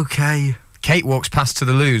 Oh, okay. Kate walks past to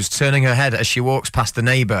the loos, turning her head as she walks past the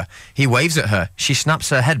neighbour. He waves at her. She snaps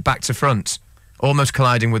her head back to front, almost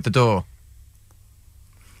colliding with the door.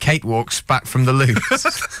 Kate walks back from the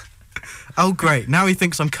loos. Oh, great. Now he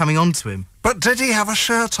thinks I'm coming on to him. But did he have a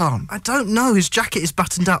shirt on? I don't know. His jacket is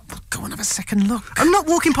buttoned up. Go and have a second look. I'm not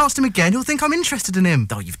walking past him again. He'll think I'm interested in him.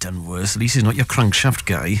 Oh, you've done worse. At least he's not your crankshaft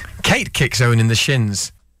guy. Kate kicks Owen in the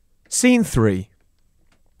shins. Scene 3.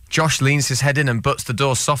 Josh leans his head in and butts the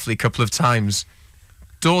door softly a couple of times.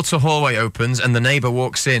 Door to hallway opens and the neighbour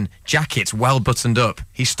walks in, jacket well buttoned up.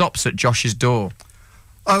 He stops at Josh's door.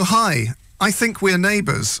 Oh, hi. I think we're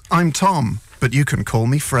neighbours. I'm Tom, but you can call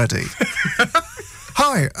me Freddie.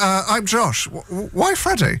 Hi, I'm Josh. Why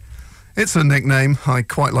Freddie? It's a nickname. I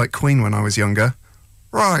quite liked Queen when I was younger.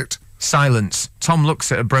 Right. Silence. Tom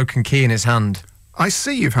looks at a broken key in his hand. I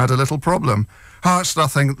see you've had a little problem. Oh, it's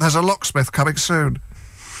nothing. There's a locksmith coming soon.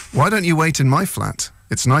 Why don't you wait in my flat?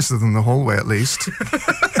 It's nicer than the hallway, at least.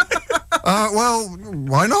 Well,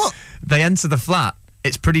 why not? They enter the flat.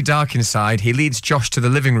 It's pretty dark inside. He leads Josh to the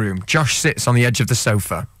living room. Josh sits on the edge of the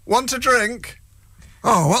sofa. Want a drink?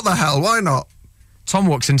 Oh, what the hell? Why not? Tom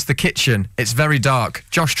walks into the kitchen. It's very dark.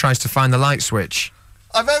 Josh tries to find the light switch.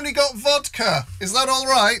 I've only got vodka. Is that all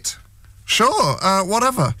right? Sure,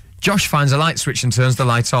 whatever. Josh finds a light switch and turns the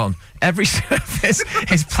light on. Every surface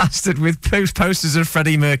is plastered with posters of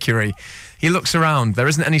Freddie Mercury. He looks around. There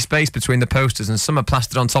isn't any space between the posters and some are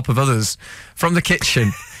plastered on top of others. From the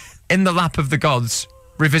kitchen, In the Lap of the Gods,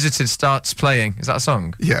 Revisited starts playing. Is that a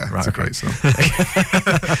song? Yeah, right, it's a great song.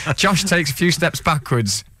 Josh takes a few steps back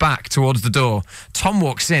towards the door. Tom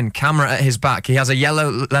walks in, camera at his back. He has a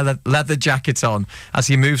yellow leather jacket on. As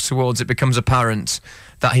he moves towards, it becomes apparent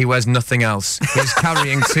that he wears nothing else. He's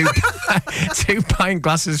carrying two pint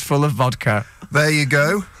glasses full of vodka. There you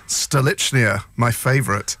go. Stolichnia, my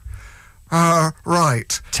favourite.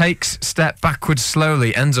 Right. Takes step backwards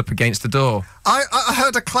slowly, ends up against the door. I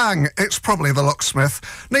heard a clang. It's probably the locksmith.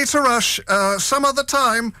 Need to rush. Some other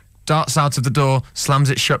time. Darts out of the door, slams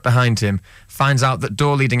it shut behind him. Finds out that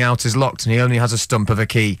door leading out is locked and he only has a stump of a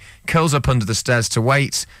key. Curls up under the stairs to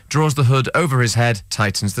wait. Draws the hood over his head.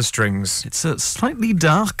 Tightens the strings. It's slightly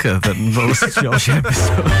darker than most Josh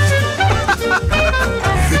episodes.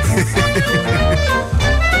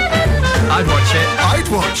 I'd watch it. I'd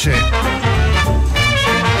watch it.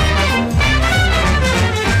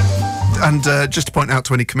 And just to point out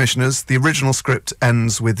to any commissioners, the original script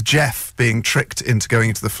ends with Jeff being tricked into going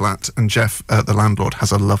into the flat, and Jeff, the landlord,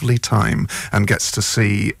 has a lovely time and gets to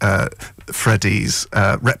see Freddie's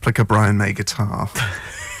replica Brian May guitar.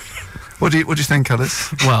 What do you think,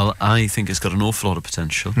 Elis? Well, I think it's got an awful lot of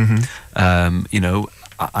potential. Mm-hmm. You know,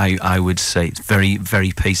 I would say it's very,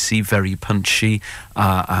 very pacey, very punchy.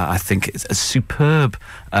 I think it's a superb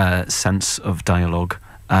sense of dialogue.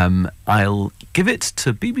 I'll give it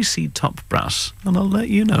to BBC Top Brass, and I'll let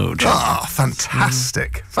you know, John. Ah,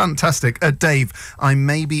 fantastic. Fantastic. Dave, I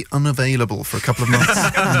may be unavailable for a couple of months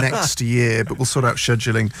next year, but we'll sort out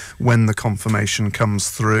scheduling when the confirmation comes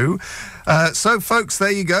through. So, folks,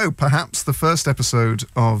 there you go. Perhaps the first episode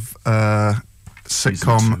of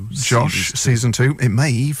sitcom Josh, Season 2. It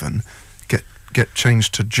may even get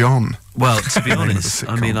changed to John. Well, to be Name of the honest, I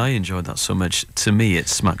sitcom. mean, I enjoyed that so much. To me, it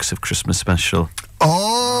smacks of Christmas special.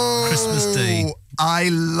 Oh, Christmas Day. I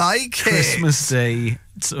like it. Christmas Day,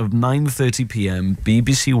 sort of 9:30 p.m,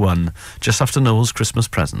 BBC One, just after Noel's Christmas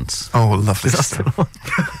presents. Oh, lovely stuff.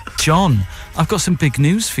 John, I've got some big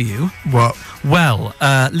news for you. What? Well,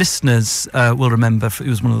 listeners will remember it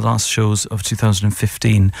was one of the last shows of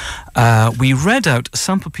 2015. We read out a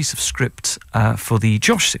sample piece of script for the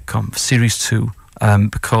Josh sitcom, Series 2.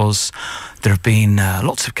 Because there have been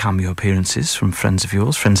lots of cameo appearances from friends of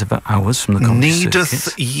yours, friends of ours from the comedy Needeth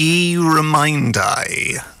circuit. ye remind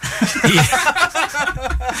I?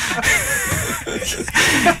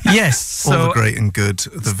 Yes, All so the great and good,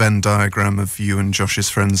 the Venn diagram of you and Josh's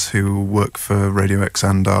friends who work for Radio X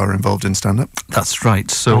and are involved in stand-up. that's right.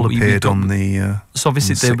 So All we appeared got- on the So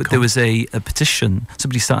obviously on the there sitcom. was a petition.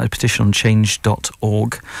 Somebody started a petition on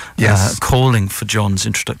change.org Yes. calling for John's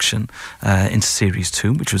introduction into Series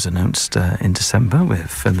 2, which was announced in December. We're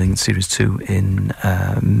filming Series 2 in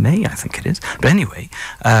May, I think it is. But anyway,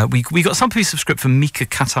 we got some piece of script from Mika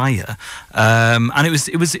Kataya, and it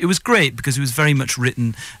was great because it was very much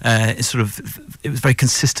written. It was very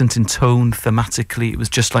consistent in tone, thematically. It was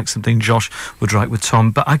just like something Josh would write with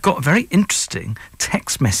Tom. But I got a very interesting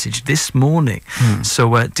text message this morning.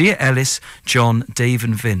 So, dear Elis, John, Dave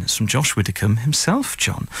and Vin, it's from Josh Widdicombe himself,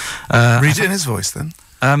 John. Read it in his voice then.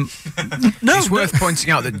 No, It's worth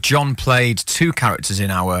pointing out that John played two characters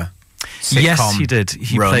in our sitcom. Yes, he did.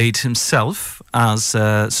 He run. played himself as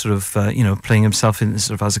playing himself in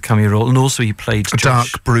sort of as a cameo role, and also he played A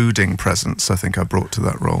Josh. dark brooding presence, I think I brought to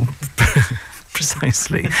that role.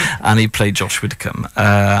 Precisely, and he played Josh Widdicombe,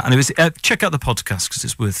 and it was check out the podcast because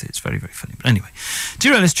it's worth it. It's very, very funny. But anyway,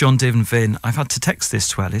 dear Elis, John, Dave and Vin, I've had to text this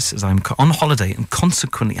to Elis as I'm on holiday and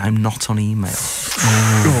consequently I'm not on email.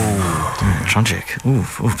 Tragic.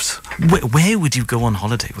 Oops. Where would you go on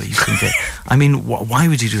holiday where you can get? I mean, why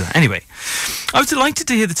would you do that? Anyway, I was delighted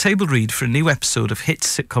to hear the table read for a new episode of hit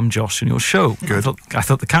sitcom Josh on your show. Good. I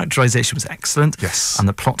thought the characterisation was excellent. Yes. And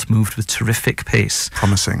the plot moved with terrific pace.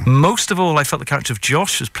 Promising. Most of all, I felt the character of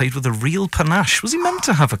Josh was played with a real panache. Was he meant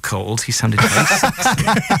to have a cold? He sounded very sexy.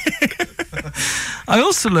 I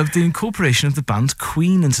also loved the incorporation of the band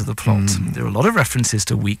Queen into the plot. There are a lot of references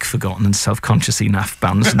to weak, forgotten and self-consciously naff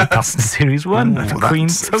bands from the past in Series 1. Well, Queen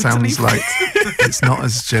that totally sounds like It's not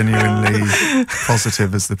as genuinely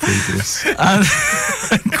positive as the previous.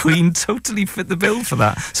 And Queen totally fit the bill for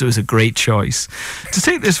that, so it was a great choice. To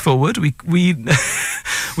take this forward, we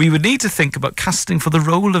would need to think about casting for the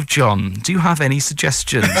role of John. Do you have any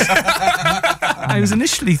suggestions? I was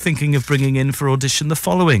initially thinking of bringing in for audition the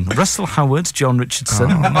following: Russell Howard, John Richardson,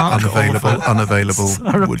 Mark Unavailable.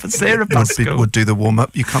 Sarah Pascoe. Would do the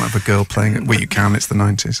warm-up. You can't have a girl playing it. Well, you can. It's the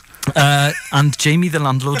 90s. And Jamie, the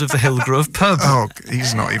landlord of the Hillgrove pub. Oh,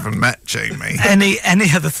 he's not even met Jamie. Any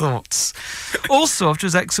other thoughts? Also, after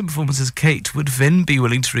his excellent performance as Kate, would Vin be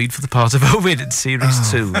willing to read for the part of Owen in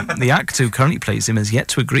Series 2? The actor who currently plays him has yet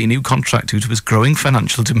to agree a new contract due to his growing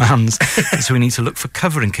financial demands, so we need to look for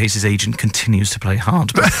cover in case his agent continues to play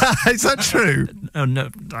hard. Is that true? Oh, no,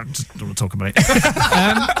 I just don't want to talk about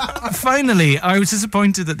it. Finally, I was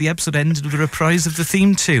disappointed that the episode ended with a reprise of the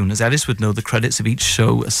theme tune. As Elis would know, the credits of each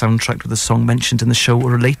show are soundtracked with a song mentioned in the show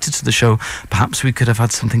or related to the show. Perhaps we could have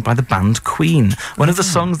had something by the band Queen. One of the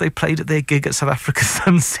songs they played at their gig at South Africa's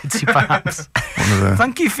Sun City, perhaps.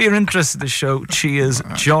 Thank you for your interest in the show. Cheers,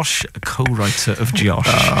 Josh, a co-writer of Josh.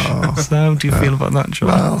 So how do you feel about that, Josh?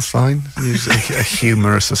 Well, fine. Use a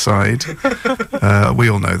humorous aside. We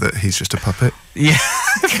all know that he's just a puppet. Yeah.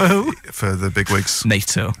 For the bigwigs.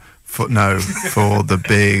 NATO. For the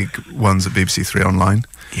big ones at BBC Three Online.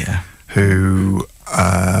 Yeah. Who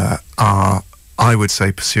are, I would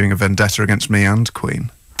say, pursuing a vendetta against me and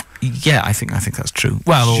Queen. Yeah, I think that's true.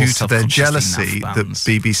 Well, due to their jealousy that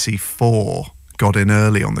BBC 4 got in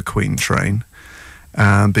early on the Queen train,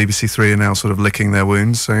 and BBC 3 are now sort of licking their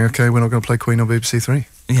wounds, saying, "Okay, we're not going to play Queen on BBC 3."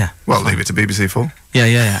 Yeah. Well, leave it to BBC 4.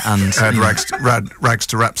 Yeah. And Rags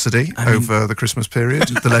to Rhapsody over the Christmas period,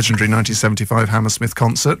 the legendary 1975 Hammersmith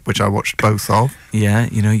concert, which I watched both of. Yeah,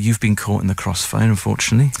 you've been caught in the crossfire,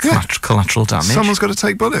 unfortunately. Yeah. Collateral damage. Someone's got to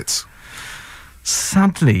take bullets.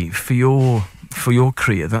 Sadly, for your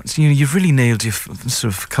career, that's you've really nailed your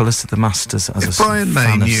sort of colours to the mast as if a Brian May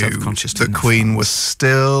fan of knew self-consciousness that Queen was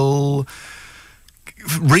still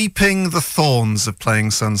reaping the thorns of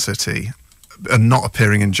playing Sun City and not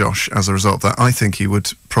appearing in Josh as a result of that, I think he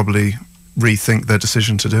would probably rethink their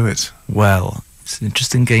decision to do it. Well, it's an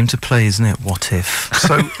interesting game to play, isn't it? What if?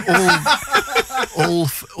 So all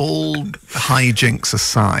hijinks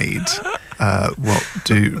aside, what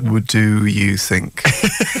do you think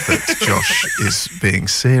that Josh is being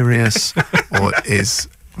serious, or is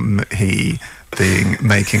he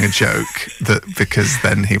making a joke that because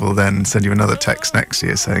then he will then send you another text next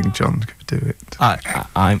year saying, "John, do it"?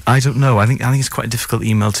 I don't know. I think it's quite a difficult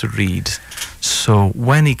email to read. So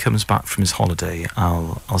when he comes back from his holiday,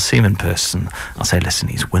 I'll see him in person. I'll say, listen,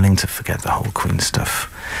 he's willing to forget the whole Queen stuff.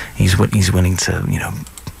 He's willing to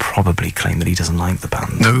probably claim that he doesn't like the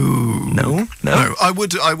band. No. I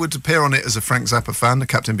would appear on it as a Frank Zappa fan, a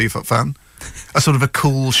Captain Beefheart fan, a sort of a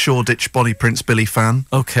cool Shoreditch Bonnie Prince Billy fan.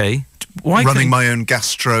 Okay. Running my own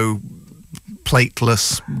gastro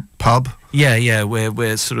plateless pub. Yeah,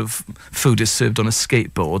 where sort of food is served on a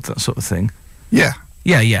skateboard, that sort of thing. Yeah.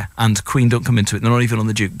 And Queen don't come into it. They're not even on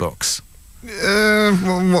the jukebox.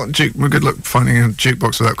 Well, good luck finding a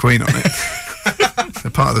jukebox without Queen on it.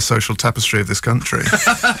 They're part of the social tapestry of this country.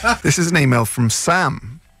 This is an email from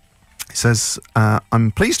Sam. He says,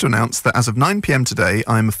 I'm pleased to announce that as of 9 p.m. today,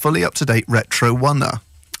 I'm a fully up-to-date retro oneer.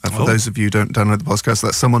 For those of you who don't download the podcast,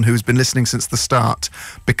 that's someone who's been listening since the start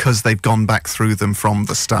because they've gone back through them from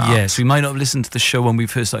the start. Yes, we might not have listened to the show when we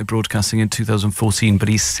first started broadcasting in 2014, but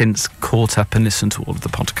he's since caught up and listened to all of the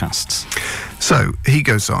podcasts. So he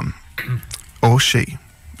goes on, or she,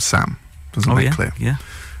 Sam, doesn't make clear. Yeah.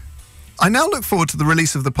 I now look forward to the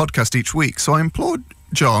release of the podcast each week, so I implored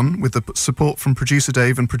John, with the support from producer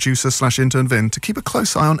Dave and producer/intern Vin, to keep a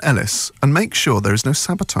close eye on Elis and make sure there is no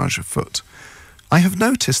sabotage afoot. I have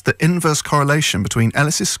noticed the inverse correlation between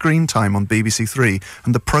Ellis's screen time on BBC Three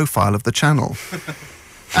and the profile of the channel.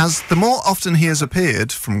 As the more often he has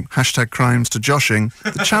appeared, from #crimes to joshing,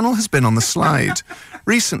 the channel has been on the slide,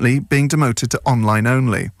 recently being demoted to online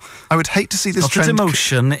only. I would hate to see this trend... Not a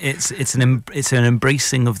demotion, it's an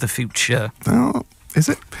embracing of the future. Oh, is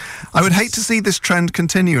it? I would hate to see this trend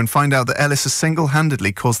continue and find out that Elis has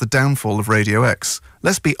single-handedly caused the downfall of Radio X.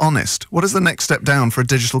 Let's be honest, what is the next step down for a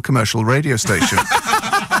digital commercial radio station?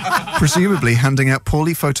 Presumably handing out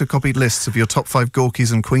poorly photocopied lists of your top 5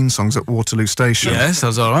 Gorkies and Queen songs at Waterloo Station. Yeah,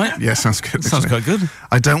 sounds all right. Yeah, sounds good. Sounds quite good.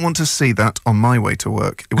 I don't want to see that on my way to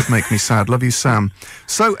work. It would make me sad. Love you, Sam.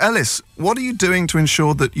 So, Elis, what are you doing to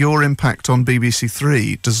ensure that your impact on BBC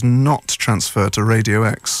Three does not transfer to Radio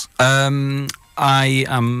X? I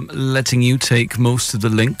am letting you take most of the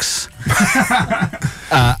links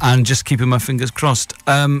and just keeping my fingers crossed.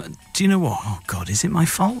 Do you know what? Oh, God, is it my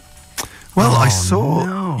fault? Well,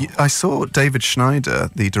 Oh, I saw David Schneider,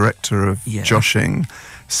 the director of Yeah. Joshing,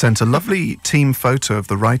 sent a lovely team photo of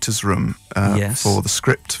the writer's room Yes. for the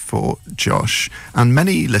script for Josh, and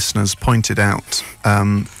many listeners pointed out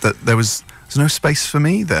that there's no space for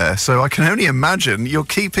me there, so I can only imagine you're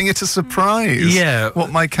keeping it a surprise. Yeah.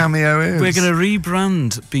 what my cameo is. We're going to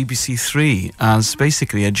rebrand BBC Three as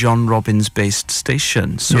basically a John Robbins-based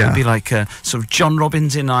station. So Yeah. it'll be like a sort of John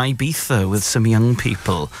Robbins in Ibiza with some young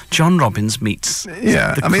people. John Robbins meets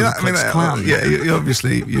Yeah, the I mean, Ku Klux Klan. yeah.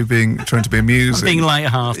 Obviously, you're trying to be amusing, Being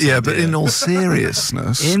light-hearted. Yeah, but in all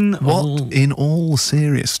seriousness, in all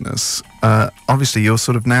seriousness, obviously you're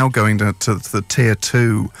sort of now going to the tier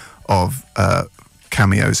 2 of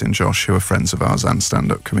cameos in Josh, who are friends of ours and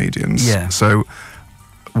stand-up comedians. Yeah. So,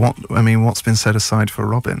 what's been set aside for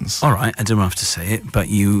Robbins? All right, I don't have to say it, but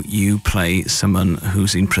you play someone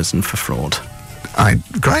who's in prison for fraud.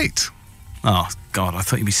 Great. Oh, God, I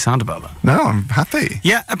thought you'd be sad about that. No, I'm happy.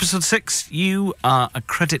 Yeah, episode 6, you are a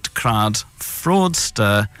credit card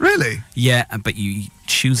fraudster. Really? Yeah, but you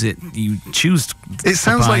choose it. You choose. It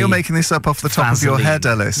sounds like you're making this up off the top of your Vaseline. head,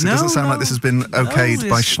 Ellis. It No, doesn't sound no. like this has been okayed No,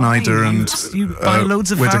 by it's Schneider fine. and You buy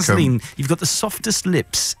loads of Widdicombe. Vaseline. You've got the softest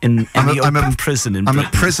lips in I'm any a- I'm a- open prison in I'm a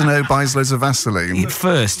Britain. prisoner who buys loads of Vaseline. At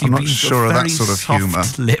first, I'm you've not got sure of that very sort of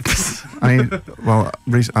soft humour. lips.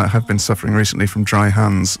 I have been suffering recently from dry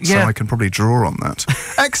hands, so Yeah. I can probably draw on that.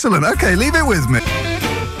 Excellent. Okay, leave it with me.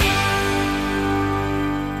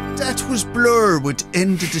 That was Blur with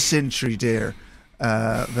End of the Century, dear.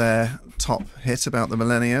 Their top hit about the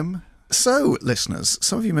millennium. So, listeners,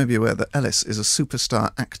 some of you may be aware that Elis is a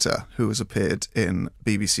superstar actor who has appeared in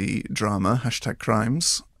BBC drama,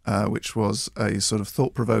 #Crimes, which was a sort of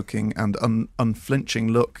thought-provoking and unflinching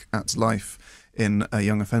look at life in a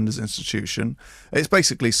young offenders institution. It's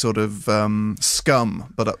basically sort of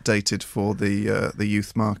Scum, but updated for the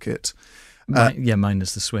youth market.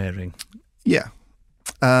 Minus the swearing. Yeah.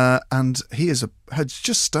 And he had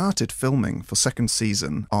just started filming for second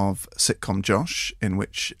season of sitcom Josh, in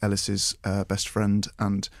which Ellis's best friend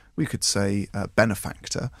and we could say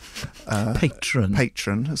benefactor, patron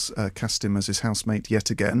has cast him as his housemate yet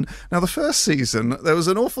again. Now, the first season, there was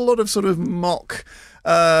an awful lot of sort of mock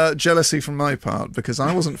jealousy from my part because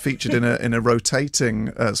I wasn't featured in a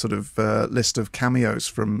rotating sort of list of cameos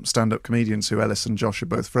from stand-up comedians who Elis and Josh are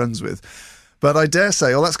both friends with. But I dare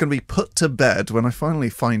say, that's going to be put to bed when I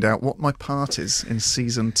finally find out what my part is in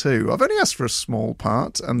season 2. I've only asked for a small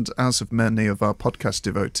part, and as of many of our podcast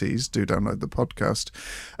devotees, do download the podcast.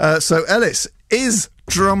 So, Elis, is,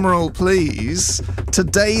 drumroll please,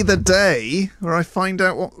 today the day where I find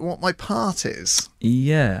out what my part is?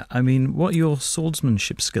 Yeah, I mean, what are your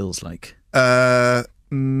swordsmanship skills like? I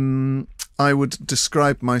would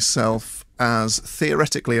describe myself as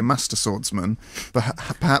theoretically a master swordsman, but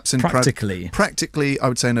perhaps in practically, I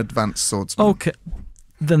would say an advanced swordsman. Okay,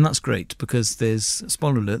 then that's great because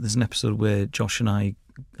spoiler alert, there's an episode where Josh and I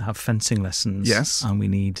have fencing lessons. Yes, and we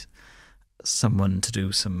need someone to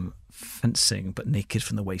do some fencing, but naked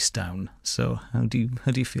from the waist down. So how do you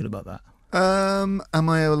feel about that? Am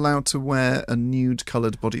I allowed to wear a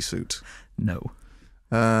nude-coloured bodysuit? No.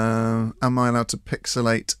 Am I allowed to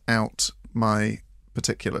pixelate out my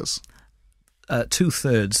particulars?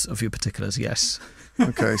 2/3 of your particulars, yes.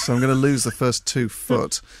 Okay, so I'm going to lose the first 2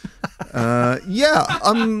 foot. Yeah,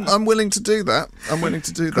 I'm willing to do that.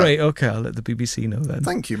 Great, okay, I'll let the BBC know then.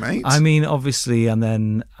 Thank you, mate. I mean, obviously, and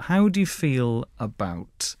then how do you feel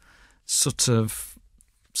about sort of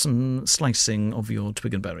some slicing of your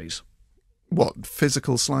twig and berries? What,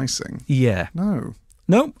 physical slicing? Yeah. No.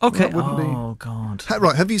 No? Okay. That wouldn't be. Oh, God.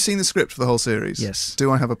 Right, have you seen the script for the whole series? Yes. Do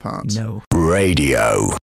I have a part? No.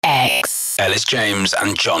 Radio X. Ellis James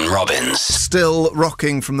and John Robbins. Still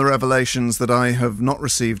rocking from the revelations that I have not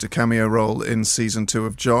received a cameo role in season 2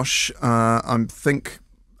 of Josh.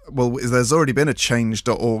 There's already been a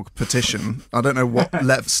change.org petition. I don't know what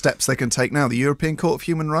steps they can take now. The European Court of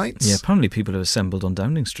Human Rights? Yeah, apparently people have assembled on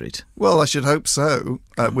Downing Street. Well, I should hope so,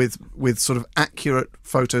 with sort of accurate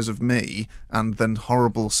photos of me and then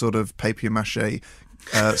horrible sort of papier-mâché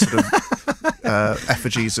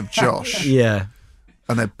effigies of Josh. Yeah.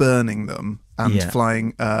 And they're burning them and Yeah.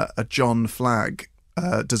 flying a John flag,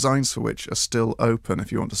 designs for which are still open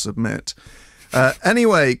if you want to submit.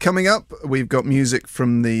 Anyway, coming up, we've got music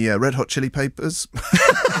from the Red Hot Chili Peppers.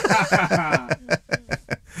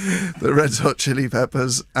 The Red Hot Chili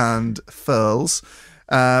Peppers and Furls.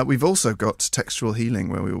 We've also got Textual Healing,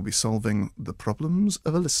 where we will be solving the problems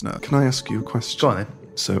of a listener. Can I ask you a question? Go on then.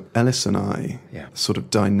 So Elis and I, sort of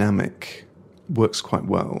dynamic, works quite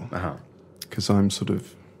well. Because I'm sort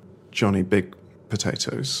of Johnny Big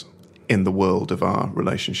Potatoes in the world of our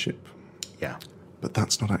relationship. Yeah. But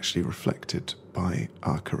that's not actually reflected by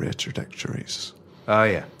our career trajectories. Oh,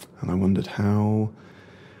 yeah. And I wondered how,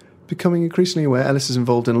 becoming increasingly aware, Elis is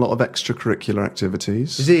involved in a lot of extracurricular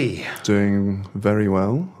activities. Is he? Doing very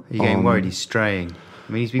well. Are you getting worried he's straying?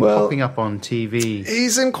 I mean, he's been popping up on TV.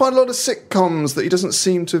 He's in quite a lot of sitcoms that he doesn't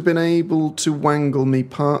seem to have been able to wangle me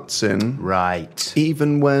parts in. Right.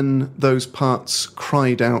 Even when those parts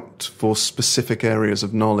cried out for specific areas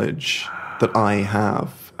of knowledge that I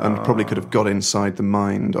have and probably could have got inside the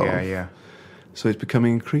mind of. Yeah. So it's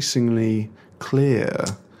becoming increasingly clear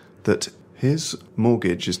that his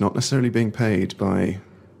mortgage is not necessarily being paid by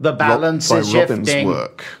The balance by is Robin's shifting.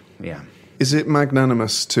 work. Yeah. Is it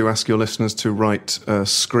magnanimous to ask your listeners to write a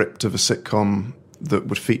script of a sitcom that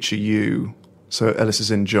would feature you? So Elis is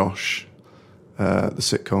in Josh, the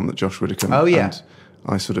sitcom that Josh Widdicombe. Oh, yeah. And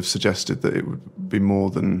I sort of suggested that it would be more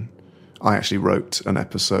than... I actually wrote an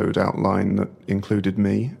episode outline that included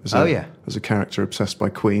me as a character obsessed by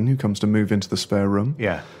Queen who comes to move into the spare room.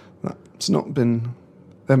 Yeah. That's not been...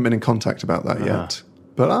 They haven't been in contact about that yet.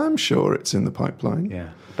 But I'm sure it's in the pipeline. Yeah.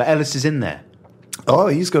 But Elis is in there. Oh,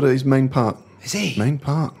 he's got his main part. Is he? Main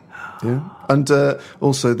part. Yeah. And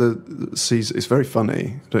also the season, it's very funny.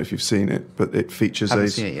 I don't know if you've seen it, but it features Haven't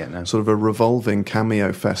seen it yet, no. sort of a revolving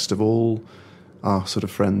cameo fest of all our sort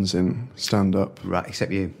of friends in stand-up. Right,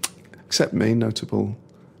 except you. Except me, notable.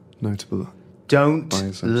 Don't By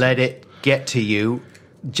exception. let it get to you.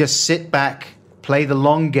 Just sit back, play the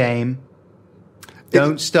long game.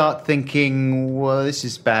 Don't start thinking, well, this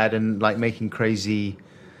is bad, and like making crazy...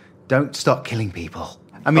 Don't start killing people.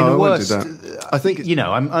 I mean, the I won't worst... do that. I think...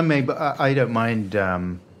 I don't mind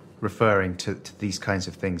referring to these kinds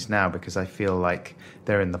of things now because I feel like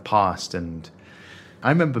they're in the past. And I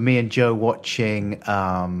remember me and Joe watching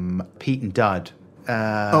Pete and Dud.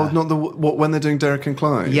 not when they're doing Derek and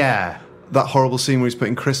Clyde? Yeah. That horrible scene where he's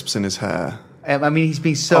putting crisps in his hair. I mean, he's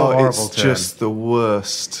been so horrible it's to him. just the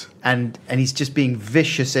worst. And he's just being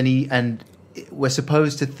vicious, and we're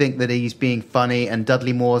supposed to think that he's being funny, and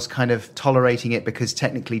Dudley Moore's kind of tolerating it because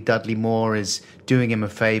technically Dudley Moore is doing him a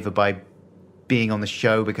favour by being on the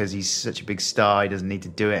show because he's such a big star, he doesn't need to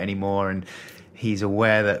do it anymore, and he's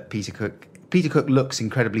aware that Peter Cook looks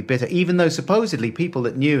incredibly bitter, even though supposedly people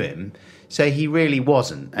that knew him say he really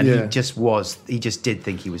wasn't, and he just did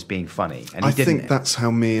think he was being funny, and he didn't. I think that's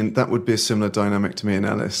how that would be a similar dynamic to me and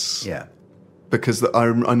Elis. Yeah. Because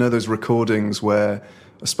I know those recordings where,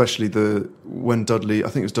 especially when Dudley, I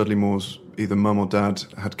think it was Dudley Moore's either mum or dad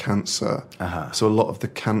had cancer. So a lot of the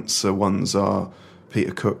cancer ones are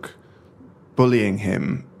Peter Cook bullying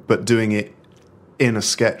him, but doing it in a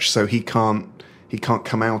sketch, so he can't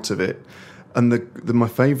come out of it. And my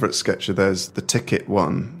favourite sketch of theirs, the ticket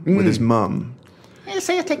one with his mum.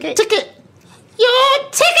 Say a ticket. Ticket. Your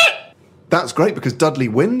ticket. That's great because Dudley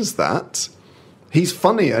wins that. He's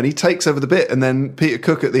funny and he takes over the bit, and then Peter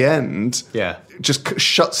Cook at the end just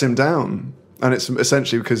shuts him down. And it's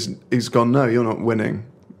essentially because he's gone, no, you're not winning.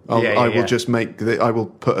 I will just I will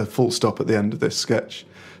put a full stop at the end of this sketch.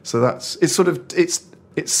 So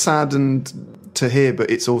it's sad and to hear,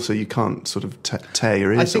 but it's also, you can't sort of tear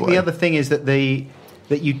your ears away. I think the other thing is that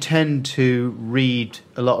that you tend to read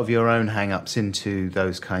a lot of your own hang-ups into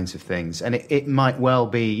those kinds of things. And it might well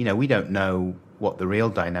be, we don't know what the real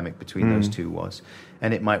dynamic between those two was.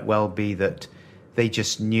 And it might well be that they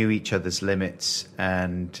just knew each other's limits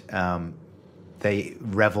and they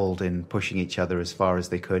revelled in pushing each other as far as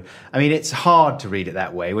they could. I mean, it's hard to read it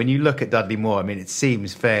that way. When you look at Dudley Moore, I mean, it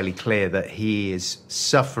seems fairly clear that he is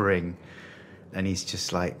suffering and he's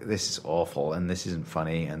just like, this is awful and this isn't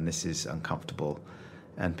funny and this is uncomfortable.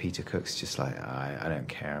 And Peter Cook's just like, I don't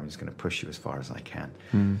care. I'm just going to push you as far as I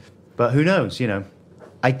can. But who knows,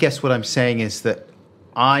 I guess what I'm saying is that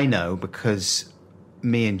I know because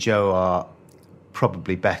me and Joe are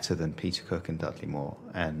probably better than Peter Cook and Dudley Moore,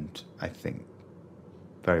 and I think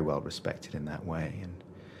very well respected in that way.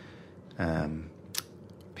 And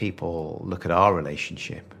people look at our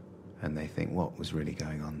relationship and they think, what was really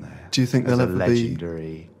going on there? Do you think There's there'll ever legendary...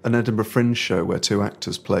 be an Edinburgh Fringe show where two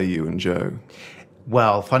actors play you and Joe?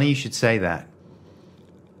 Well, funny you should say that.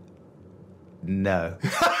 No.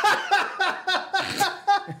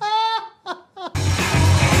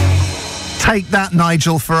 Take that,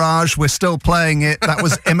 Nigel Farage. We're still playing it. That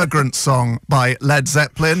was Immigrant Song by Led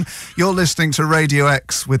Zeppelin. You're listening to Radio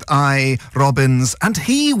X with I, Robbins, and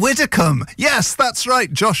he, Widdicombe. Yes, that's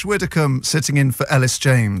right, Josh Widdicombe, sitting in for Elis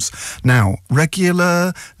James. Now,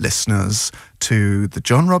 regular listeners to the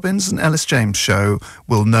John Robbins and Elis James show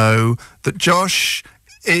will know that Josh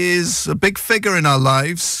is a big figure in our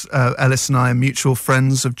lives. Elis and I are mutual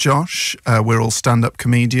friends of Josh. We're all stand-up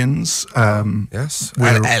comedians. Yes.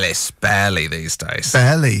 We're- Elis, barely these days.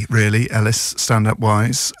 Barely, really, Elis, stand-up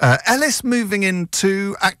wise. Elis moving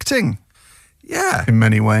into acting Yeah. in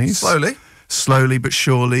many ways. Slowly. But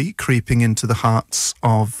surely creeping into the hearts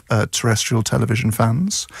of terrestrial television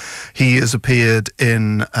fans. He has appeared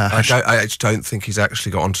in... I actually don't think he's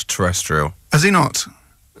actually got onto terrestrial. Has he not?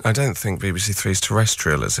 I don't think BBC Three is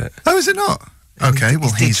terrestrial, is it? Oh, is it not? Okay,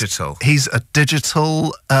 well, He's digital. He's a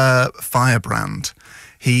digital firebrand.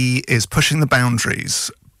 He is pushing the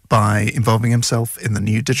boundaries by involving himself in the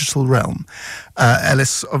new digital realm.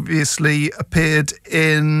 Elis obviously appeared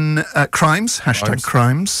in Crimes,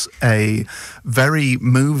 #Crimes, a very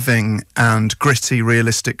moving and gritty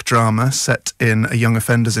realistic drama set in a young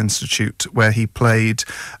offenders institute where he played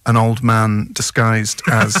an old man disguised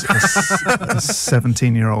as a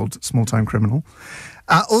 17-year-old small-time criminal.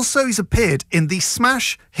 Also, he's appeared in the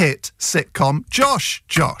smash hit sitcom Josh.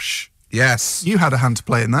 Yes. You had a hand to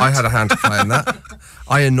play in that. I had a hand to play in that.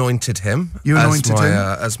 I anointed him. You anointed him?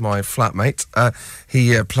 As my flatmate.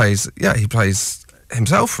 He plays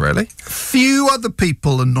himself, really. Few other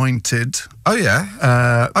people anointed. Oh,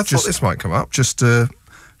 yeah. I thought this might come up. Just a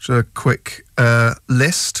quick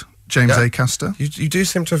list. James Acaster. You do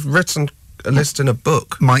seem to have written a list in a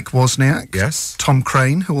book. Mike Wozniak. Yes. Tom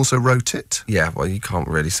Crane, who also wrote it. Yeah, well, you can't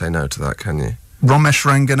really say no to that, can you? Ramesh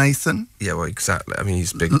Ranganathan. Yeah, well, exactly. I mean,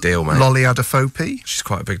 he's a big deal, mate. Lolly Adefope. She's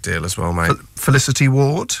quite a big deal as well, mate. Felicity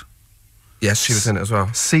Ward. Yes, she was in it as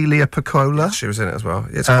well. Celia Piccola. She was in it as well.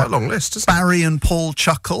 Yeah, it's quite a long list, isn't it? Barry and Paul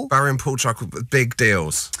Chuckle. Barry and Paul Chuckle, big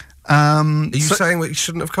deals. Are you saying we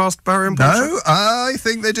shouldn't have cast Barry and Paul Chuckle? No, I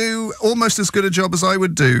think they do almost as good a job as I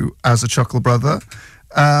would do as a Chuckle brother.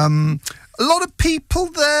 A lot of people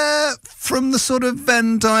there from the sort of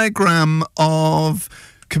Venn diagram of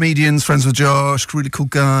comedians, friends with Josh, really cool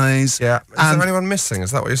guys. Yeah. Is there anyone missing?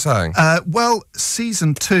 Is that what you're saying? Well,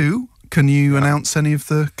 season 2, can you announce any of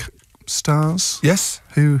the stars? Yes.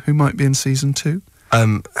 Who might be in season 2?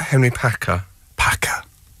 Henry Packer.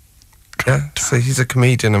 Yeah, so he's a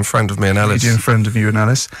comedian and friend of me and Elis. Comedian friend of you and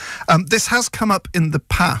Elis. This has come up in the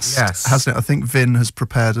past, Yes. hasn't it? I think Vin has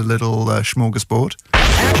prepared a little smorgasbord.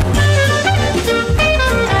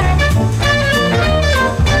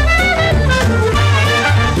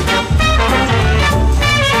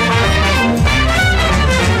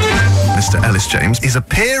 Mr. Elis James is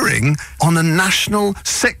appearing on a national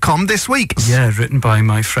sitcom this week. Yeah, written by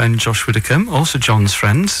my friend Josh Widdicombe, also John's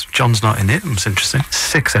friend. John's not in it, it's interesting.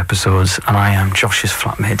 6 episodes, and I am Josh's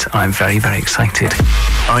flatmate, and I'm very, very excited.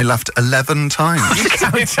 I laughed 11 times,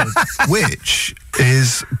 which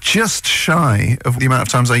is just shy of the amount of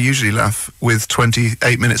times I usually laugh with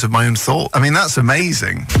 28 minutes of my own thought. I mean, that's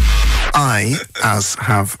amazing. I, as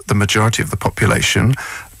have the majority of the population,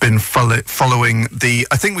 been following the,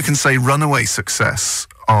 I think we can say, runaway success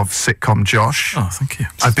of sitcom Josh. Oh, thank you.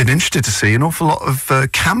 I've been interested to see an awful lot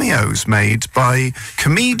of cameos made by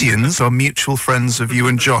comedians or mutual friends of you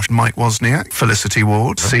and Josh. Mike Wozniak, Felicity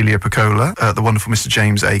Ward, Celia Piccola, the wonderful Mr.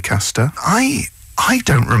 James Acaster. I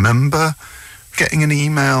don't remember getting an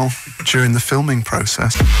email during the filming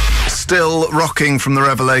process. Still rocking from the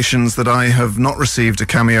revelations that I have not received a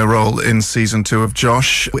cameo role in season 2 of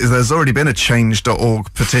Josh. There's already been a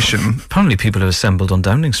change.org petition. Apparently people have assembled on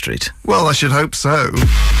Downing Street. Well, I should hope so.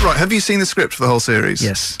 Right, have you seen the script for the whole series?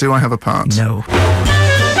 Yes. Do I have a part? No.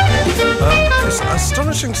 It's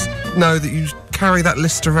astonishing to know that you carry that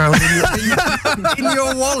list around in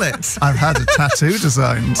your wallet. I've had a tattoo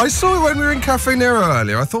designed. I saw it when we were in Cafe Nero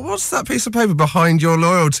earlier. I thought, what's that piece of paper behind your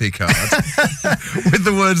loyalty card with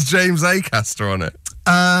the words James Acaster on it?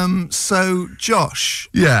 So, Josh.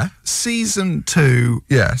 Yeah. Season 2.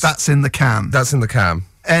 Yes. That's in the can. That's in the can.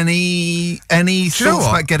 Any you know thoughts what?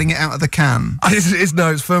 about getting it out of the can?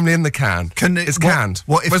 It's firmly in the can. It's canned.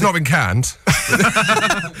 What if it's not been canned?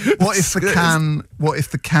 What if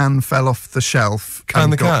the can fell off the shelf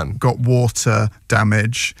And got water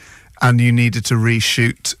damage, and you needed to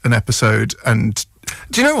reshoot an episode? And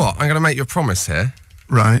Do you know what? I'm going to make you a promise here.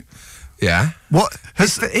 right, Yeah. what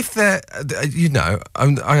has If they're, you know,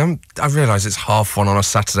 I realise it's 1:30 on a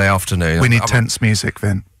Saturday afternoon. we need tense music,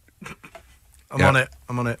 Vin? I'm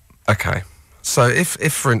on it. Okay. So if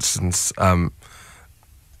for instance,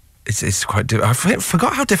 it's quite. I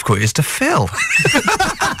forgot how difficult it is to fill.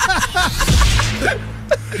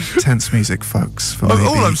 Tense music, folks. For All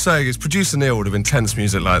maybe- I'm saying is, producer Neil would have been tense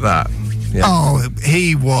music like that. Yeah. Oh,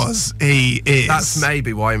 he is. That's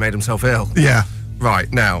maybe why he made himself ill. Yeah.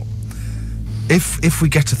 Right now, if we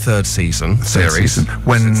get a third series,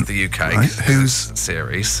 when it's the UK, right, who's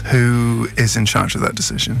series, who is in charge of that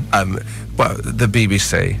decision? well, the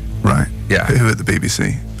BBC, Right. Yeah. Who at the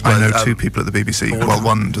BBC? I Well, know two people at the BBC. Well,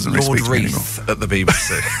 one doesn't really Lord speak to me anymore. Reith at the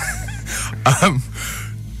BBC.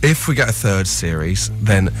 If we get a third series,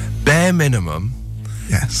 then bare minimum,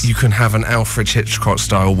 Yes. you can have an Alfred Hitchcock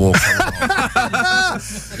style walk along.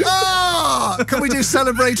 Can we do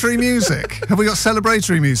celebratory music? Have we got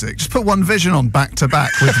celebratory music? Just put One Vision on back to back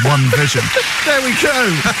with One Vision. There we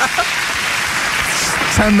go.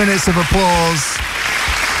 10 minutes of applause.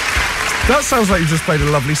 That sounds like you just played a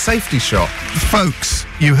lovely safety shot. Folks,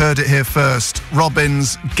 you heard it here first.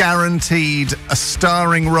 Robbins guaranteed a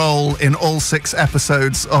starring role in all 6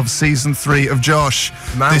 episodes of season 3 of Josh.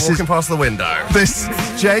 Man walking past the window. This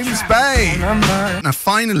is James Bay. Now,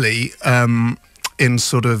 finally, in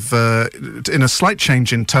sort of in a slight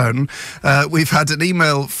change in tone, we've had an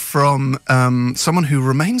email from someone who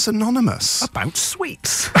remains anonymous. About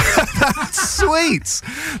sweets. Sweets.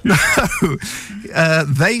 No,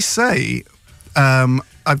 they say. I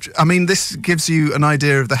mean, this gives you an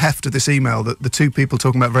idea of the heft of this email, that the two people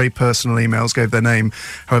talking about very personal emails gave their name.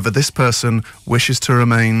 However, this person wishes to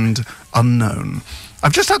remain unknown.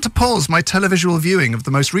 I've just had to pause my televisual viewing of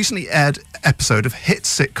the most recently aired episode of hit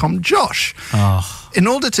sitcom Josh in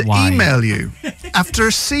order to email you after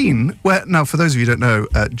a scene where, now for those of you who don't know,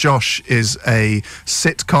 Josh is a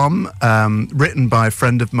sitcom written by a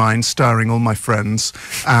friend of mine, starring all my friends,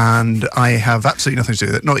 and I have absolutely nothing to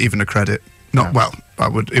do with it, not even a credit. Well,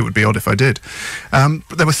 it would be odd if I did.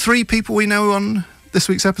 But there were 3 people we know on this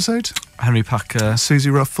week's episode. Henry Packer. Susie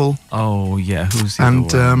Ruffle. Oh, yeah. Who's the and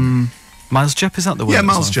other one? Miles Jupp, is that the one? Yeah,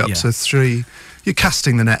 Miles Jupp. So 3. You're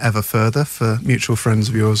casting the net ever further for mutual friends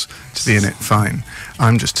of yours to be in it. Fine.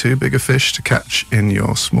 I'm just too big a fish to catch in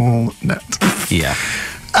your small net. Yeah.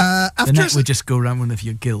 After the net would just go around one of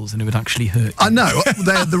your gills and it would actually hurt you. I know.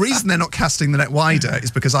 The reason they're not casting the net wider is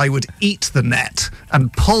because I would eat the net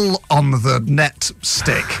and pull on the net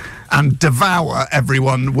stick and devour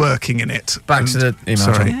everyone working in it. Back to the email.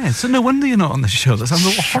 Sorry. Yeah, so no wonder you're not on the show. That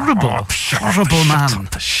sounds horrible. Horrible man.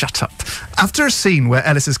 Shut up. After a scene where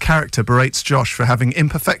Ellis's character berates Josh for having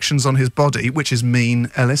imperfections on his body, which is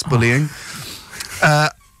mean, Ellis, bullying,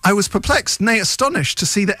 I was perplexed, nay astonished, to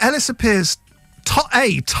see that Ellis appears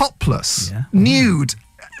topless, nude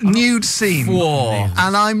scene. Whoa.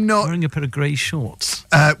 And I'm not wearing a pair of grey shorts.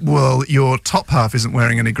 Well, your top half isn't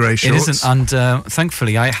wearing any grey shorts. It isn't, and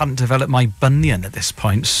thankfully I hadn't developed my bunion at this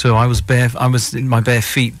point, so I was in my bare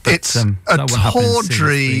feet. But, it's a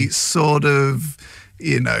tawdry sort of,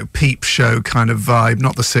 peep show kind of vibe,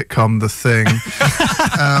 not the sitcom, The Thing.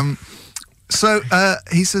 So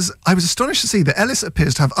he says, I was astonished to see that Ellis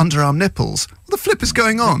appears to have underarm nipples. What the flip is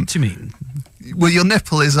going on? What do you mean? Well, your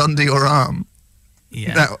nipple is under your arm.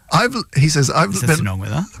 Yeah. Now, he says, I've wrong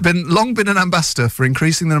with that? long been an ambassador for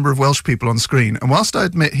increasing the number of Welsh people on screen. And whilst I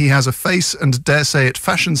admit he has a face and, dare say it,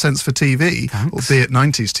 fashion sense for TV, albeit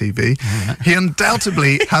 90s TV, he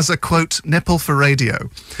undoubtedly has a, quote, nipple for radio.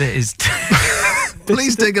 There is...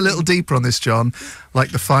 Please dig a little deeper on this, John,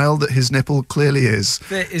 like the file that his nipple clearly is.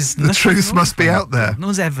 There is the truth must be out there. No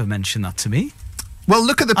one's ever mentioned that to me. Well,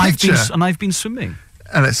 look at the picture. I've been swimming.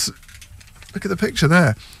 Ellis, look at the picture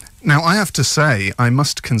there. Now, I have to say, I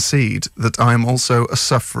must concede that I am also a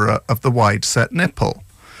sufferer of the wide-set nipple.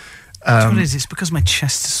 What it is? It's because my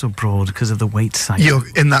chest is so broad because of the weight cycle. You're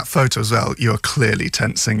in that photo as well. You're clearly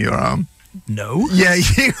tensing your arm. No. Yeah,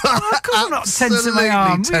 you are. I'm not tensing my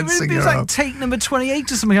arm. Tensing it's your like arm. take number 28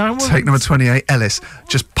 or something. Take number 28, Ellis,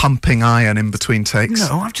 just pumping iron in between takes.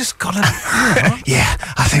 No, I've just got a... Yeah,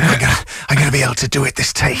 I think I'm gonna be able to do it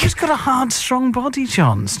this take. You've just got a hard, strong body,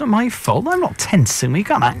 John. It's not my fault. I'm not tensing. We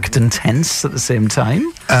can't act and tense at the same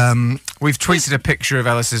time. We've tweeted a picture of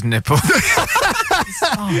Ellis's nipple.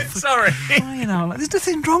 Sorry. There's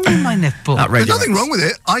nothing wrong with my nipple. There's nothing wrong with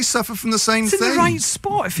it. I suffer from the same thing. It's in the right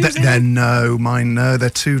spot. It feels mine no.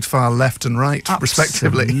 They're too far left and right,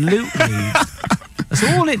 respectively. Absolutely. That's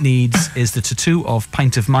all it needs is the tattoo of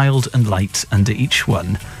pint of mild and light under each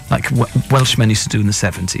one, like Welshmen used to do in the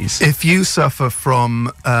 70s. If you suffer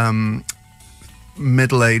from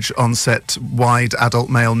middle-age onset wide adult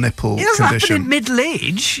male nipple condition. Happen in middle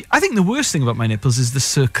age. I think the worst thing about my nipples is the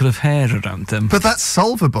circle of hair around them. But that's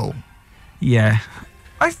solvable. Yeah.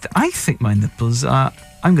 I think my nipples are,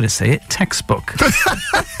 I'm going to say it, textbook.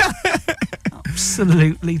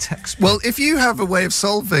 Absolutely textbook. Well, if you have a way of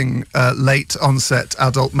solving late onset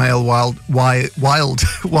adult male wild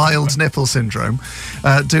nipple syndrome,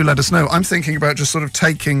 do let us know. I'm thinking about just sort of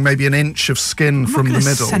taking maybe an inch of skin from the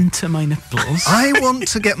middle. Centre my nipples. I want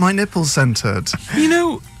to get my nipples centred.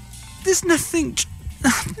 There's nothing.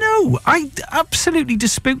 No, I absolutely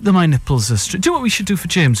dispute that my nipples are straight. Do you know what we should do for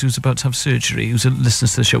James, who's about to have surgery, who's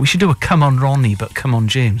listens to the show? We should do a come on Ronnie, but come on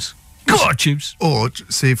James. Go on, James. Or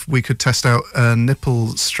see if we could test out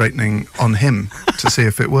nipple straightening on him to see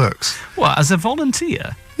if it works. What, as a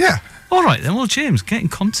volunteer? Yeah. All right, then. Well, James, get in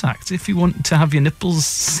contact if you want to have your nipples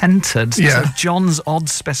centred to John's odd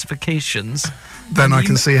specifications. Then I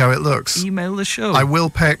can see how it looks. Email the show. I will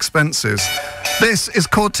pay expenses. This is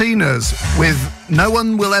Cortinas with No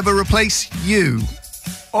One Will Ever Replace You.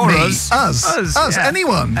 Or Me. us. Us. Yeah.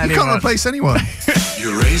 Anyone. You can't replace anyone.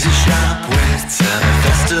 Your razor sharp wits and a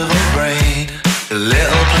festival braid. A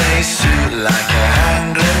little place suit like a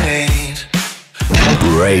hand grenade.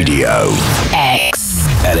 Radio X.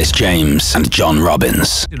 Elis James and John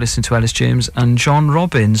Robbins. You listen to Elis James and John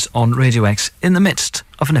Robbins on Radio X in the midst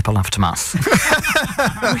of a nipple aftermath.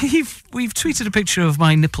 We've tweeted a picture of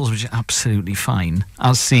my nipples, which are absolutely fine,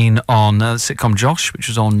 as seen on the sitcom Josh, which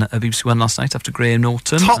was on BBC One last night after Graham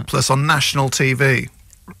Norton. Topless on national TV.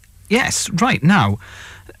 Yes, right. Now,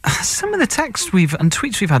 some of the text and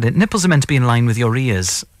tweets we've had, nipples are meant to be in line with your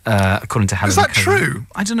ears, according to Helen. Is that true?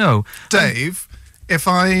 I don't know. Dave, if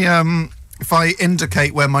I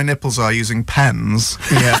indicate where my nipples are using pens,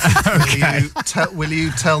 will you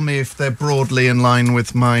tell me if they're broadly in line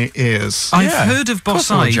with my ears? I've heard of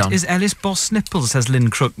boss-eyed. Is Elis boss nipples, says Lynn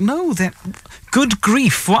Crook. No, they're... Good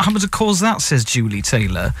grief, what happened to cause that, says Julie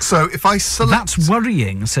Taylor. So if I select... That's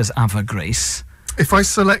worrying, says Ava Grace. If I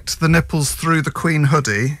select the nipples through the Queen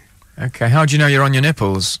hoodie... Okay, how do you know you're on your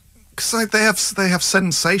nipples? Because they have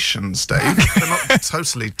sensations, Dave. They're not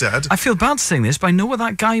totally dead. I feel bad saying this, but I know what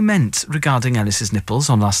that guy meant regarding Elis's nipples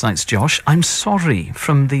on last night's Josh. I'm sorry,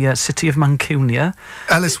 from the city of Mancunia.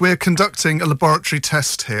 Elis, we're conducting a laboratory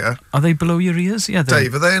test here. Are they below your ears? Yeah,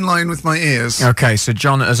 Dave, are they in line with my ears? Okay, so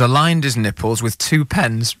John has aligned his nipples with two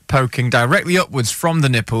pens poking directly upwards from the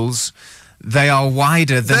nipples. They are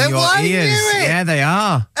wider than your ears. Yeah, they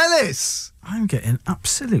are. Elis! I'm getting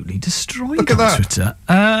absolutely destroyed Look at on that. Twitter.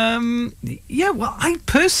 Yeah, well, I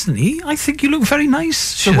think you look very nice.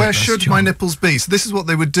 So where should my nipples be? So this is what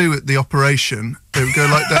they would do at the operation. They would go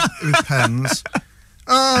like that with pens.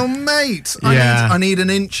 Oh, mate. I need an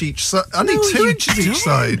inch each side. I need 2 inches each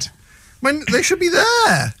side. They should be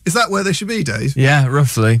there. Is that where they should be, Dave? Yeah,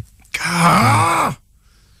 roughly. Ah!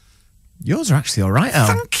 Yours are actually all right, Al.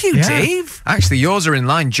 Thank you, Dave. Actually, yours are in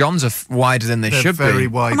line. John's are wider than they should be. Very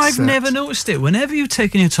wide. And I've never noticed it. Whenever you've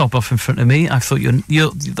taken your top off in front of me, I thought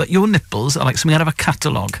your nipples are like something out of a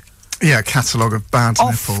catalogue. Yeah, a catalogue of bad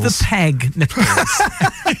Off nipples. the peg nipples.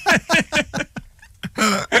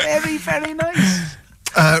 Very, very nice.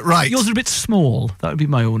 Right. Yours are a bit small. That would be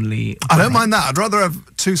my only... I don't mind that. I'd rather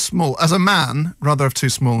have too small. As a man, rather have too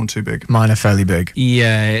small and too big. Mine are fairly big.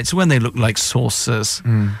 Yeah, it's when they look like saucers.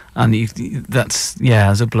 And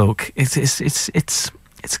as a bloke, it's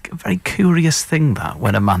a very curious thing that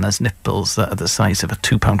when a man has nipples that are the size of a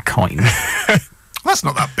 £2 coin. That's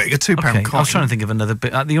not that big, a £2 coin. I was trying to think of another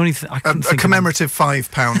bit. The only thing I couldn't think a commemorative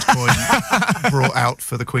 £5 coin brought out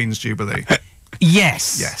for the Queen's Jubilee.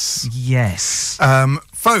 Yes.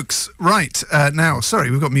 Folks, right, now, sorry,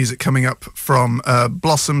 we've got music coming up from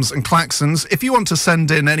Blossoms and Klaxons. If you want to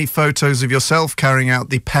send in any photos of yourself carrying out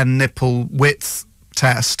the pen nipple width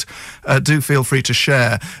test, do feel free to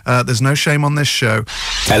share. There's no shame on this show.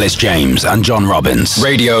 Elis James and John Robbins.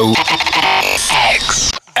 Radio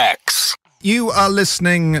X. You are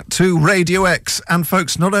listening to Radio X, and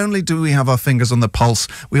folks, not only do we have our fingers on the pulse,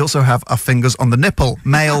 we also have our fingers on the nipple,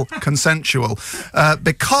 male consensual,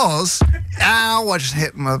 because, I just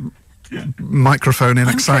hit my microphone in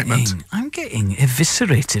excitement. I'm getting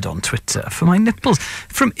eviscerated on Twitter for my nipples.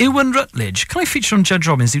 From Ewan Rutledge, can I feature on Judge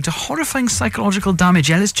Robbins due to horrifying psychological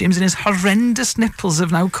damage Elis James and his horrendous nipples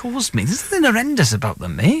have now caused me? There's nothing horrendous about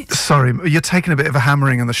them, mate. Sorry, you're taking a bit of a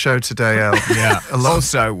hammering on the show today, El. Yeah.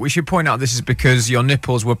 Also, we should point out this is because your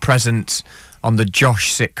nipples were present on the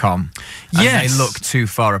Josh sitcom. And they look too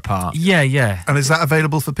far apart. Yeah. And is that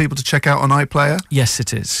available for people to check out on iPlayer? Yes,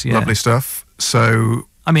 it is. Yeah. Lovely stuff. So...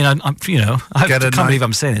 I mean, I can't believe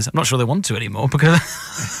I'm saying this. I'm not sure they want to anymore because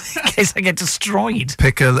in case I get destroyed.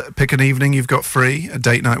 Pick an evening you've got free, a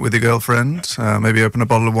date night with your girlfriend, maybe open a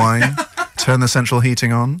bottle of wine, turn the central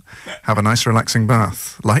heating on, have a nice relaxing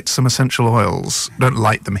bath, light some essential oils. Don't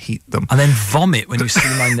light them, heat them. And then vomit when you see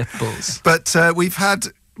my nipples. But we've had...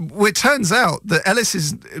 Well, it turns out that Elis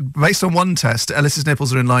is, based on one test, Elis's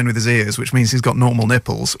nipples are in line with his ears, which means he's got normal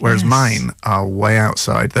nipples, whereas mine are way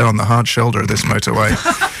outside. They're on the hard shoulder of this motorway.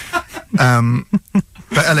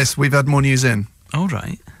 But Elis, we've had more news in. All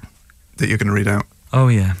right. That you're going to read out. Oh,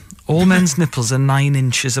 yeah. All men's nipples are 9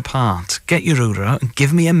 inches apart. Get your ruler out and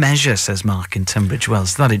give me a measure, says Mark in Tunbridge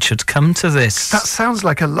Wells. That it should come to this. That sounds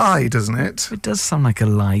like a lie, doesn't it? It does sound like a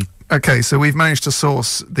lie. Okay, so we've managed to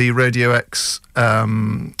source the Radio X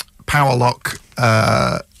Power Lock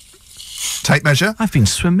tape measure. I've been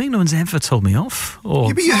swimming. No one's ever told me off. Or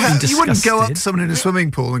Yeah, but you wouldn't go up to someone in a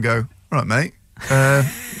swimming pool and go, "Right, mate,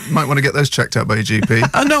 might want to get those checked out by your GP."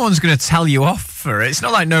 And no one's going to tell you off for it. It's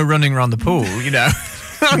not like no running around the pool, you know.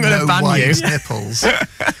 I'm going to No ban wide you. nipples.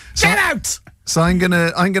 Get out! So I'm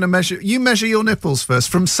gonna measure. You measure your nipples first,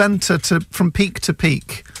 from peak to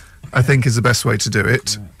peak. I think is the best way to do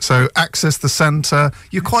it. So access the centre.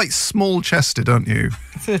 You're quite small-chested, aren't you?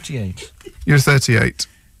 38. You're 38.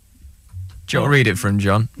 Do you want to read it from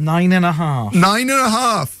John? 9.5.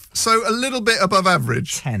 9.5. So a little bit above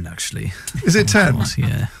average. 10, actually. Is it 10?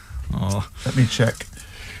 Yeah. Oh. Let me check.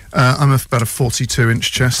 I'm about a 42-inch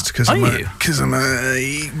chest because I'm a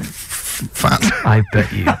fat. I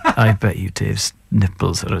bet you Dave's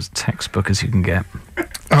nipples are as textbook as you can get,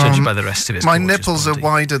 judged by the rest of his My gorgeous nipples body. are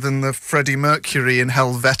wider than the Freddie Mercury in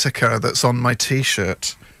Helvetica that's on my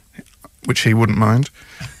T-shirt, which he wouldn't mind.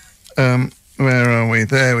 Where are we?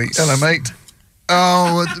 There we. Hello, mate.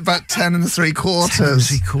 Oh, about 10 3/4. 10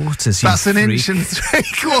 3/4. That's an inch and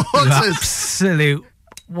 3/4. Absolute.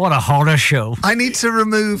 What a horror show. I need to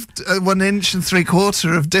remove 1 inch and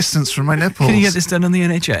 3/4 of distance from my nipples. Can you get this done on the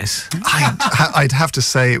NHS? I'd have to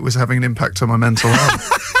say it was having an impact on my mental health.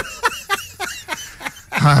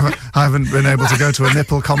 I haven't been able to go to a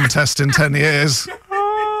nipple contest in 10 years.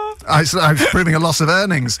 I was proving a loss of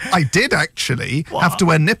earnings. I did actually have to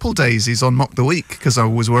wear nipple daisies on Mock the Week because I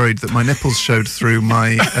was worried that my nipples showed through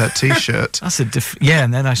my T-shirt. That's yeah,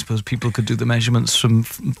 and then I suppose people could do the measurements from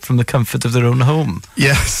the comfort of their own home.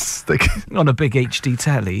 Yes. On a big HD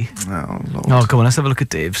telly. Oh, Lord. Oh, go on, let's have a look at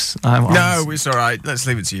Dave's. No, it's all right. Let's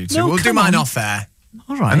leave it to you two. No, we'll do come mine on. off air.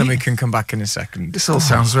 All right. And then we can come back in a second. This all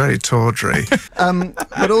sounds very tawdry.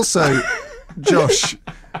 But also, Josh,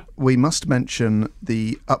 we must mention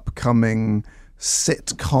the upcoming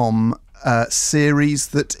sitcom series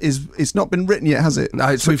that it's not been written yet, has it?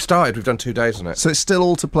 No, we've started. We've done 2 days on it. So it's still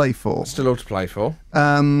all to play for. Still all to play for.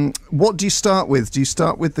 What do you start with? Do you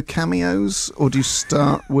start with the cameos, or do you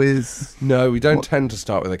start with? No, we don't tend to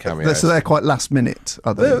start with a cameo. So they're quite last minute,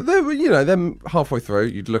 are they? They're halfway through.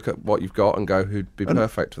 You'd look at what you've got and go, who'd be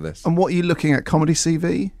perfect for this? And what are you looking at? Comedy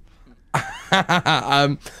CV?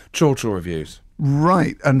 Chortle reviews.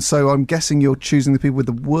 Right, and so I'm guessing you're choosing the people with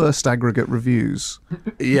the worst aggregate reviews.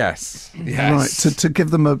 Yes. Right, to give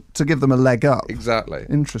them a leg up. Exactly.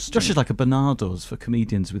 Interesting. Josh is like a Bernardo's for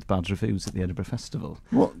comedians with bad reviews at the Edinburgh Festival.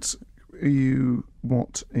 What are you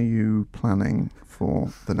planning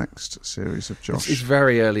for the next series of Josh? It's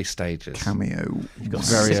very early stages. Cameo. You've got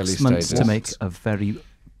Very 6 early months stages.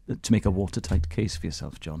 to make a watertight case for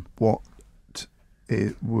yourself, John. What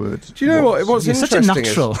it would. Do you know what's You're such a interesting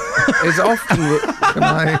natural. is often Can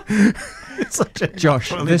I?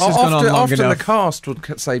 Josh, this has gone on long often enough. the cast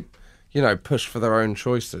would say, push for their own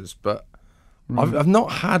choices, but I've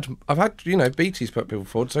had Beatty's put people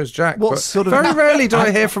forward, so's Jack. What but sort of- very rarely do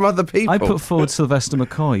I hear from other people. I put forward Sylvester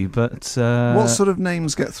McCoy, but What sort of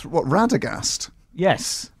names get? Radagast?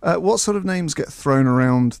 yes, What sort of names get thrown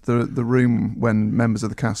around the room when members of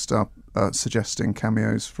the cast are suggesting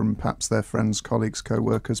cameos from perhaps their friends, colleagues,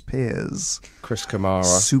 co-workers, peers, Chris Kamara.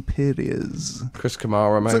 superiors? Chris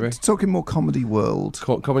Kamara, maybe. So, talking more comedy world.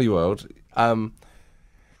 Comedy World.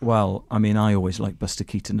 well, I mean, I always like Buster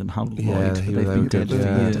Keaton and Harold Yeah, Lloyd, but they they've were been good, dead for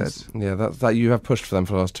yeah. years. Yeah, that you have pushed for them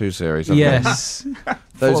for the last 2 series. haven't you? Yes,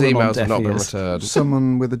 Those Fallen on emails have deaf not been ears. returned.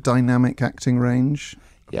 Someone with a dynamic acting range.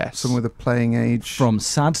 Yes. Someone with a playing age. From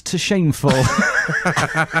sad to shameful.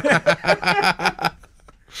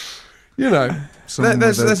 Someone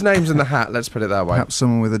there's with a- names in the hat. Let's put it that way. Perhaps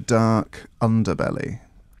someone with a dark underbelly.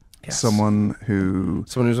 Yes. Someone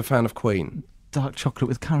who's a fan of Queen. Dark chocolate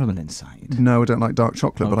with caramel inside. No, I don't like dark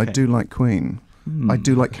chocolate, but I Okay. do like Queen. I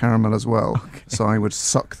do like caramel as well. So I would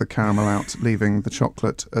suck the caramel out, leaving the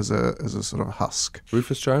chocolate as a sort of husk.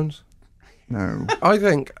 Rufus Jones? No. I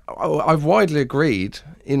think I've widely agreed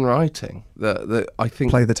in writing that I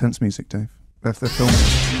think Play the tense music, Dave. If they're filming.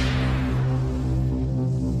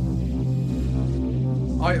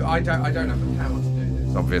 I don't have the power to do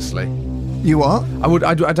this. Obviously, You are?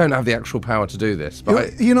 I don't have the actual power to do this.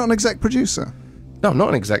 But You're not an exec producer. no, I'm not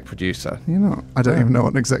an exec producer. You're not. I don't even know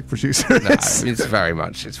what an exec producer No, is. it's very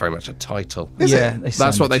much a title. Yeah,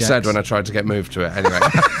 That's what they said when I tried to get moved to it. Anyway,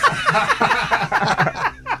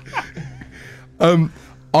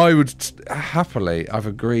 I would happily. I've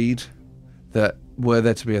agreed that were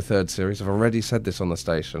there to be a third series, I've already said this on the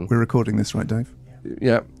station. We're recording this, right, Dave?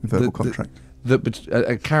 Yeah. Verbal contract.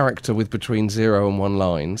 A character with between 0 and 1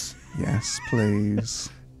 lines. Yes, please.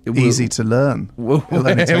 It Easy to learn.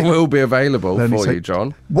 It will be available for you,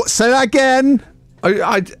 John. What? Say that again.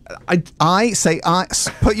 I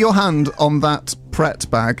Put your hand on that Pret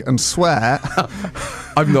bag and swear.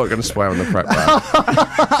 I'm not going to swear on the Pret bag.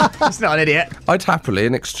 That's not an idiot. I'd happily,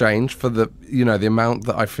 in exchange for the amount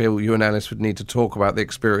that I feel you and Elis would need to talk about the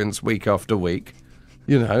experience week after week,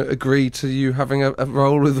 agree to you having a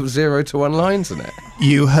role with 0 to 1 lines in it.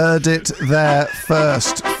 You heard it there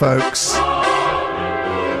first, folks.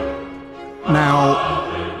 Now,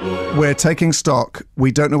 we're taking stock.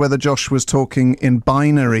 We don't know whether Josh was talking in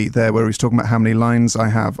binary there, where he was talking about how many lines I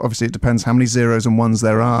have. Obviously, it depends how many 0s and 1s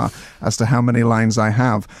there are as to how many lines I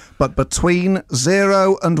have. But between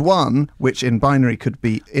 0 and 1, which in binary could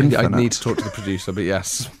be infinite. I need to talk to the producer, but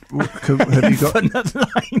yes. Have you got infinite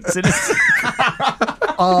lines in it?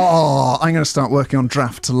 Oh, I'm going to start working on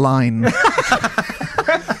draft line.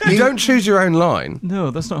 You don't choose your own line.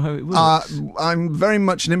 No, that's not how it works. I'm very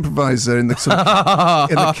much an improviser in the sort of,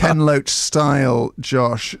 in the Ken Loach style,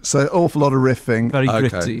 Josh. So awful lot of riffing. Very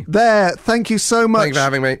gritty. There, thank you so much. Thanks for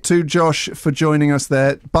having me. To Josh for joining us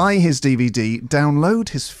there. Buy his DVD, download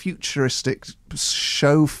his futuristic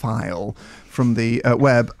show file from the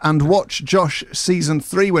web, and watch Josh season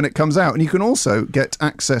 3 when it comes out. And you can also get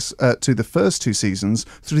access to the first 2 seasons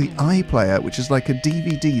through the iPlayer, which is like a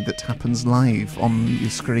DVD that happens live on your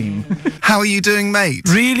screen. How are you doing, mate?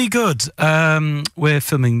 Really good. We're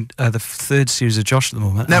filming the 3rd series of Josh at the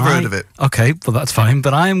moment. Never heard of it. Okay, well that's fine,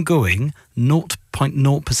 but I am going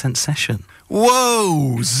 0.0% session.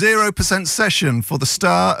 Whoa! 0% session for the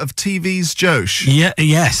star of TV's Josh.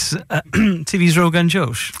 Yes. TV's Rogan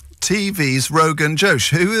Josh. TV's Rogan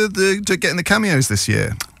Josh. Who are getting the cameos this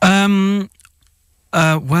year? Well,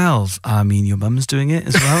 I mean, your mum's doing it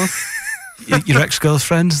as well. Your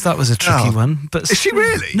ex-girlfriend. That was a tricky one. But is she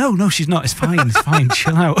really? No, she's not. It's fine. It's fine.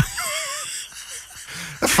 Chill out.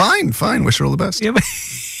 Fine. Wish her all the best. Yeah,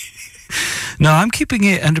 no, I'm keeping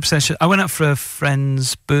it 100%. I went out for a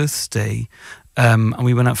friend's birthday. And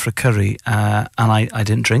we went out for a curry, and I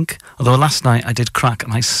didn't drink. Although last night I did crack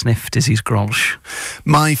and I sniffed Izzy's Grolsch.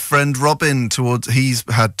 My friend Robin, he's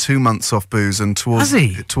had 2 months off booze, and towards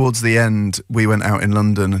the end we went out in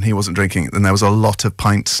London and he wasn't drinking, and there was a lot of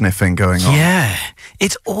pint sniffing going on. Yeah,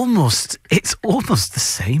 it's almost the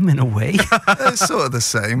same in a way. It's sort of the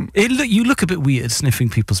same. You look a bit weird sniffing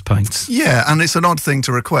people's pints. Yeah, and it's an odd thing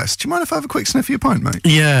to request. Do you mind if I have a quick sniff of your pint, mate?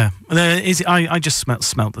 Yeah, I just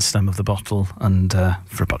smelt the stem of the bottle, and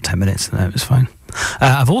for about 10 minutes, and it was fine.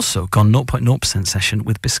 I've also gone 0.0% session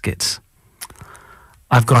with biscuits.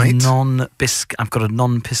 I've got a non-biscuit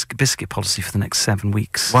policy for the next 7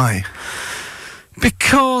 weeks. Why?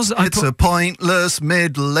 Because it's a pointless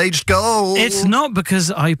middle-aged goal. It's not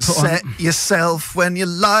because I put set yourself when your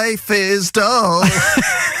life is dull.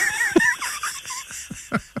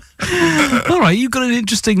 All right, you've got an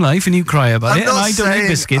interesting life and you cry about it, and I don't eat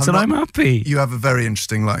biscuits, and I'm happy. You have a very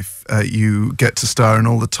interesting life. You get to star in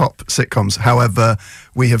all the top sitcoms. However,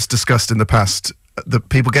 we have discussed in the past that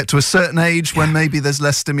people get to a certain age when maybe there's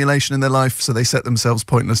less stimulation in their life, so they set themselves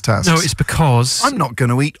pointless tasks. No, it's because I'm not going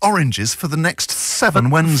to eat oranges for the next 7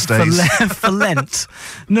 Wednesdays. For Lent.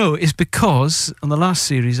 No, it's because on the last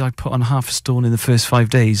series I put on half a stone in the first 5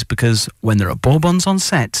 days, because when there are bourbons on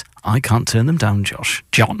set, I can't turn them down,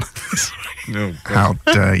 John. Oh, how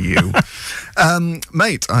dare you,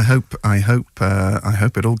 mate? I hope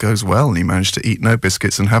it all goes well and you manage to eat no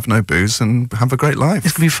biscuits and have no booze and have a great life.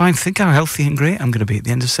 It's gonna be fine. Think how healthy and great I'm gonna be at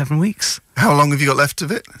the end of 7 weeks. How long have you got left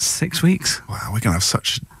of it? 6 weeks. Wow, we're gonna have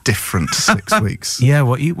such different 6 weeks. Yeah.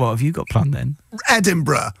 What have you got planned then?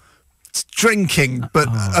 Edinburgh. It's drinking, but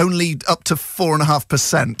only up to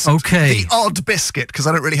 4.5%. Okay. The odd biscuit, because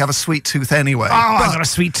I don't really have a sweet tooth anyway. Oh, I've got a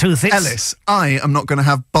sweet tooth. Ellis, I am not going to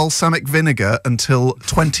have balsamic vinegar until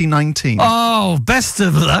 2019. Oh, best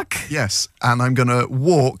of luck. Yes, and I'm going to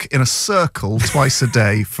walk in a circle twice a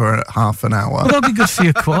day for half an hour. Well, that'll be good for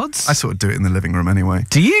your quads. I sort of do it in the living room anyway.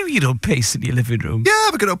 Do you? You don't pace in your living room? Yeah, I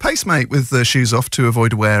have a good old pace, mate, with the shoes off to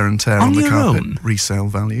avoid wear and tear on the carpet. Own? Resale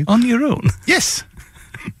value. On your own? Yes.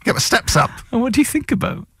 Get my steps up. And what do you think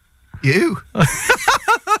about? You.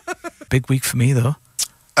 Big week for me, though.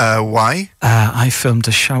 Why? I filmed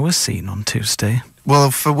a shower scene on Tuesday.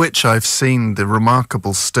 Well, for which I've seen the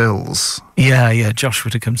remarkable stills. Yeah, Josh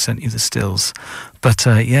would have come sent you the stills. But,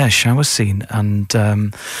 shower scene.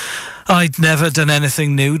 And I'd never done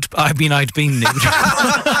anything nude. I mean, I'd been nude.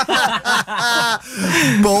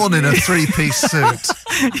 Born in a three-piece suit.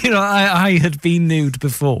 I had been nude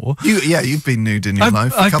before. You've been nude in your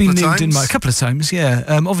life. I've been nude times. a couple of times. Yeah,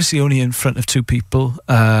 obviously only in front of two people.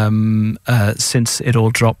 Since it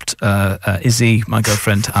all dropped, Izzy, my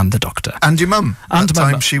girlfriend, and the doctor, and your mum. And that my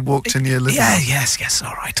time mum. She walked in your living room. Yes.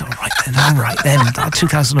 All right then.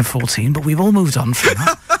 2014, but we've all moved on from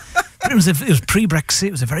that. But it was pre-Brexit.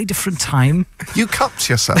 It was a very different time. You cupped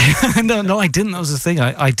yourself. No, I didn't. That was the thing.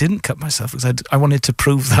 I didn't cut myself because I wanted to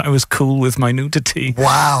prove that I was cool with my nudity.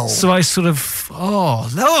 Wow. So I sort of,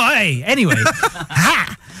 anyway.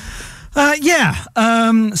 Ha! So I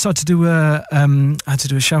had to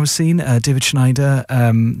do a shower scene. David Schneider,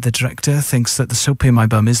 the director, thinks that the soapier my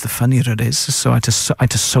bum is, the funnier it is. So I had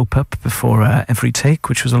to soap up before every take,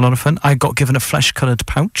 which was a lot of fun. I got given a flesh-coloured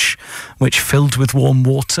pouch, which filled with warm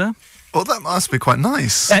water. Well, that must be quite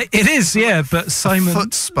nice. It is, yeah. But Simon,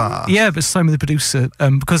 foot spa. Yeah, but Simon, the producer,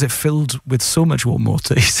 because it filled with so much warm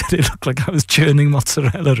water, he said it looked like I was churning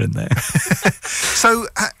mozzarella in there. So,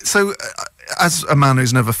 as a man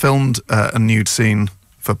who's never filmed a nude scene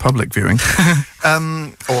for public viewing,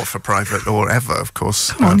 or for private, or ever, of course,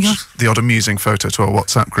 the odd amusing photo to our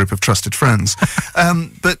WhatsApp group of trusted friends,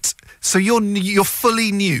 but. So you're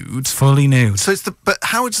fully nude. Fully nude. So but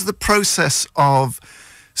how is the process of?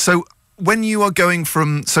 So when you are going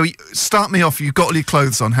from, start me off. You've got all your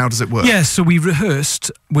clothes on. How does it work? Yeah. So we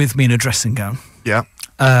rehearsed with me in a dressing gown. Yeah.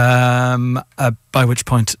 By which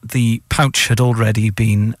point the pouch had already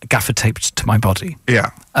been gaffer taped to my body. Yeah.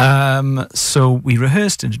 So we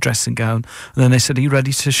rehearsed in a dressing gown, and then they said, "Are you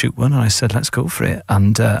ready to shoot one?" And I said, "Let's go for it."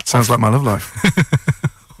 And sounds like my love life.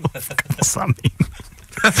 What's that mean?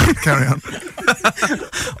 Carry on.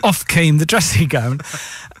 Off came the dressing gown.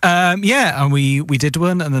 And we did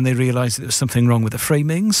one, and then they realised there was something wrong with the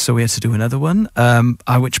framing, so we had to do another one.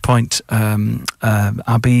 At which point,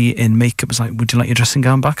 Abby in makeup was like, "Would you like your dressing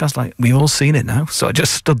gown back?" I was like, "We've all seen it now." So I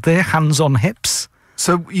just stood there, hands on hips.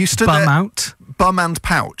 So you stood bum there, out, bum and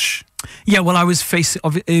pouch. Yeah, well, I was facing.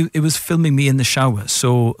 It was filming me in the shower,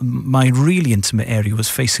 so my really intimate area was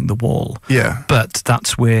facing the wall. Yeah, but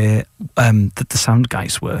that's where the sound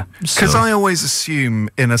guys were. Because I always assume,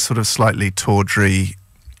 in a sort of slightly tawdry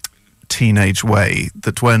teenage way,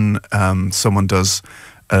 that when someone does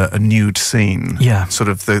a nude scene, sort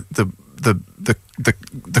of the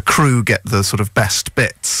crew get the sort of best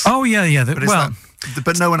bits. Oh yeah.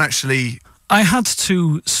 But no one actually. I had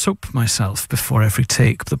to soap myself before every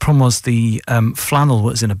take. The problem was the flannel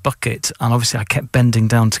was in a bucket, and obviously I kept bending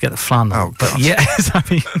down to get the flannel. Oh, but yes,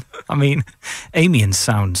 I mean, Amy in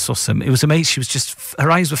sound saw some. It was amazing. She was just,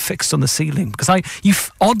 her eyes were fixed on the ceiling because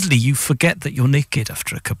you forget that you're naked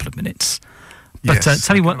after a couple of minutes. But yes,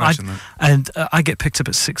 tell you what, I get picked up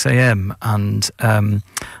at 6 a.m. and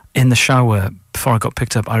in the shower before I got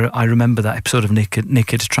picked up, I remember that episode of Naked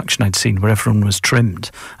Attraction I'd seen where everyone was trimmed,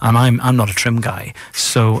 and I'm not a trim guy,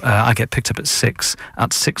 so I get picked up at 6. At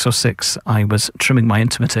 6:06, I was trimming my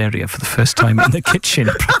intimate area for the first time in the kitchen,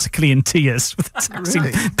 practically in tears, with the taxi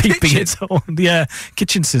peeping its horn. Yeah,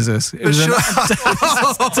 kitchen scissors. It was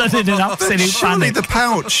done in an absolute panic. The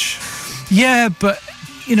pouch. Yeah, but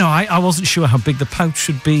I wasn't sure how big the pouch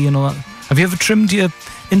should be and all that. Have you ever trimmed your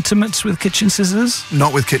intimates with kitchen scissors?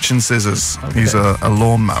 Not with kitchen scissors. Okay. Use a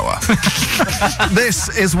lawnmower. This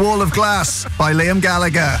is Wall of Glass by Liam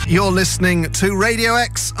Gallagher. You're listening to Radio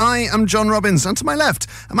X. I am John Robbins, and to my left,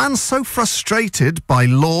 a man so frustrated by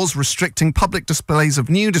laws restricting public displays of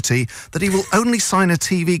nudity that he will only sign a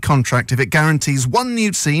TV contract if it guarantees one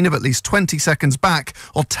nude scene of at least 20 seconds back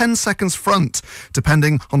or 10 seconds front,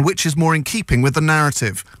 depending on which is more in keeping with the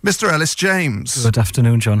narrative. Mr. Ellis James. Good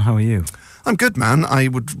afternoon, John. How are you? I'm good, man. I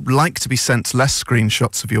would like to be sent less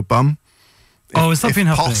screenshots of your bum. Has that been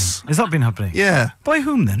happening? Has that been happening? Yeah. By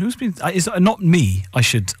whom then? Who's been? Is not me? I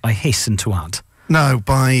hasten to add. No,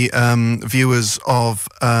 by viewers of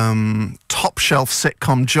Top Shelf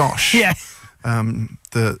sitcom Josh. Yeah.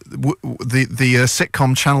 The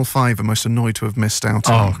sitcom Channel 5 are most annoyed to have missed out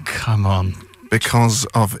on. Oh, come on. Because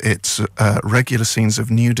of its regular scenes of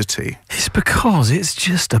nudity. It's because it's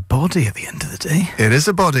just a body at the end of the day. It is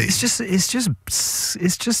a body. It's just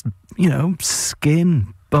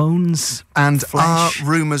skin, bones, and flesh. Are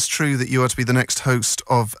rumours true that you are to be the next host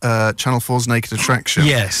of Channel 4's Naked Attraction?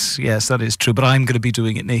 Yes, that is true. But I'm going to be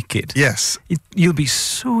doing it naked. Yes. You'll be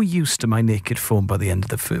so used to my naked form by the end of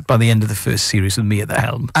the first series with me at the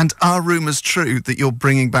helm. And are rumours true that you're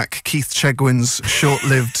bringing back Keith Chegwin's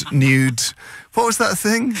short-lived nude What was that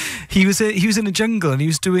thing? He was in a jungle and he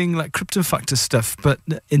was doing like Crypto Factor stuff, but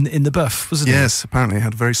in the buff, wasn't Yes, apparently he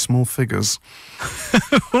had very small figures.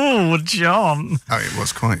 he? Oh, John. Oh, it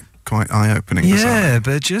was quite eye-opening. Yeah,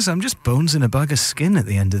 but I'm just bones in a bag of skin at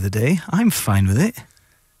the end of the day. I'm fine with it.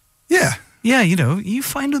 Yeah. Yeah, you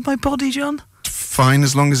fine with my body, John? Fine,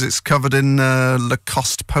 as long as it's covered in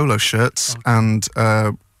Lacoste polo shirts and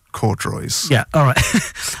corduroys. Yeah, all right.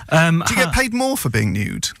 Do you get paid more for being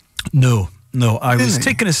nude? No. I was Really?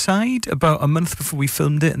 taken aside about a month before we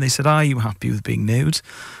filmed it, and they said, "Are you happy with being nude?"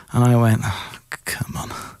 And I went, oh, "Come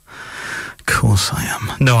on, of course I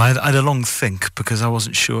am." No, I had a long think because I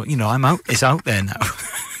wasn't sure. I'm out. It's out there now.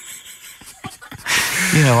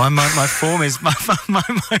 My form is my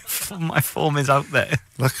form is out there.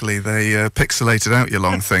 Luckily, they pixelated out your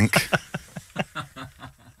long think.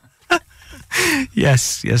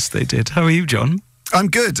 Yes, they did. How are you, John? I'm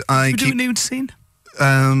good. You do a nude scene?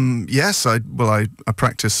 Yes, I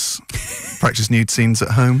practice nude scenes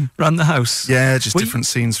at home. Around the house? Yeah, just different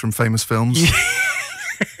scenes from famous films.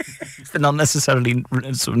 But not necessarily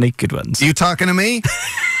sort of naked ones. You talking to me?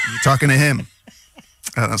 You talking to him?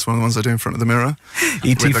 That's one of the ones I do in front of the mirror.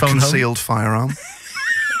 E.T. with a phone concealed firearm.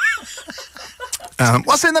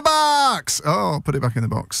 What's in the box? Oh, put it back in the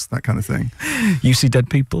box. That kind of thing. You see dead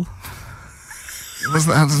people? That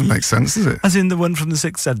doesn't make sense, does it? As in the one from The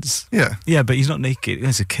Sixth Sense? Yeah. Yeah, but he's not naked.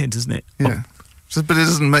 He's a kid, isn't it? Yeah. But it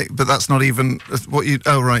doesn't make. But that's not even what you.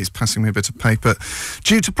 Oh right, he's passing me a bit of paper.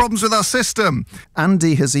 Due to problems with our system,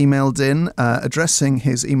 Andy has emailed in addressing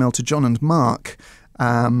his email to John and Mark.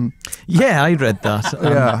 Yeah, I read that.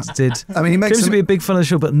 Yeah. Did. I mean, he makes claims to be a big fan of the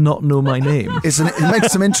show, but not know my name. He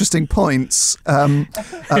makes some interesting points.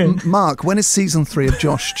 Mark, when is season 3 of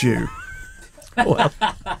Josh due? Well,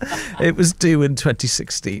 it was due in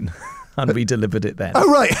 2016, and we delivered it then.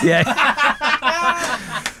 Oh right. Yeah.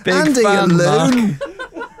 Big Andy fan, alone.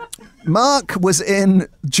 Mark was in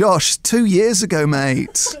Josh 2 years ago,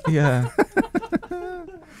 mate. Yeah.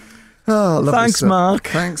 Oh, lovely Thanks, stuff. Mark.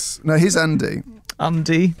 Thanks. No, he's Andy.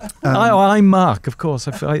 Andy. I'm Mark, of course.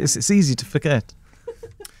 It's easy to forget.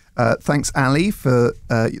 Thanks, Ali, for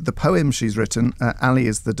the poem she's written. Ali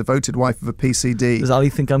is the devoted wife of a PCD. Does Ali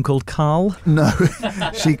think I'm called Carl? No,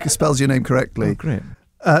 she spells your name correctly. Oh, great.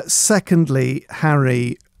 Secondly,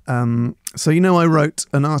 Harry, so I wrote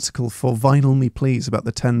an article for Vinyl Me Please about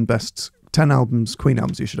the 10 albums, Queen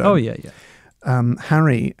albums you should own. Oh, yeah.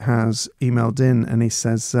 Harry has emailed in and he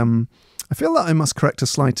says, I feel that I must correct a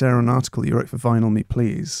slight error in an article you wrote for Vinyl Me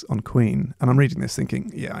Please on Queen. And I'm reading this thinking,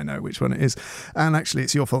 yeah, I know which one it is. And actually,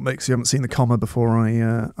 it's your fault, mate, because you haven't seen the comma before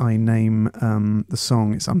I name the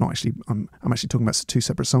song. I'm actually talking about 2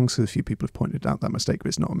 separate songs, because a few people have pointed out that mistake, but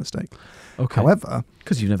it's not a mistake. Okay. However,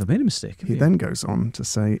 because you've never made a mistake. He then goes on to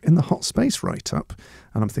say, in the Hot Space write-up,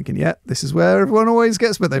 and I'm thinking, yeah, this is where everyone always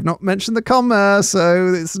gets, but they've not mentioned the comma,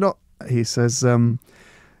 so it's not. He says,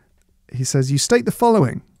 you state the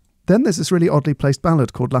following. Then there's this really oddly placed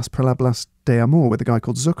ballad called Las Palabras de Amor with a guy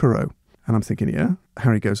called Zucchero. And I'm thinking, yeah.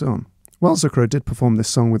 Harry goes on. While Zucchero did perform this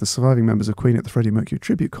song with the surviving members of Queen at the Freddie Mercury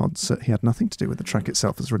tribute concert, he had nothing to do with the track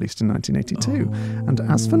itself as released in 1982. Oh. And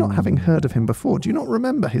as for not having heard of him before, do you not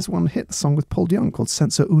remember his one-hit song with Paul Young called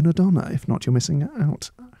Senza una Donna? If not, you're missing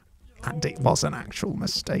out. And it was an actual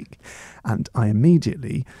mistake. And I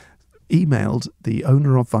immediately emailed the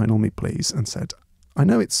owner of Vinyl Me Please and said, I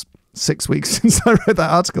know it's 6 weeks since I wrote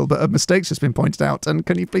that article, but a mistake's just been pointed out, and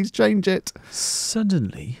can you please change it?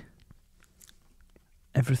 Suddenly,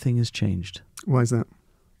 everything has changed. Why is that?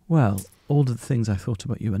 Well, all the things I thought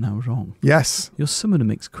about you are now wrong. Yes. You're someone who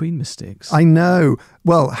makes Queen mistakes. I know.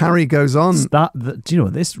 Well, Harry goes on. Do you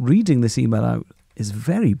know, reading this email out is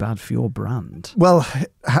very bad for your brand. Well,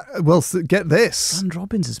 get this. Brand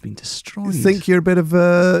Robbins has been destroyed. Think you're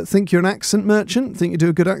an accent merchant? Think you do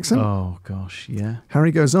a good accent? Oh, gosh, yeah.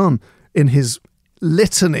 Harry goes on in his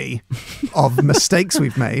litany of mistakes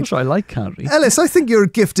we've made. Which I like, Harry. Elis, I think you're a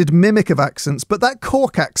gifted mimic of accents, but that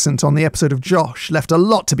Cork accent on the episode of Josh left a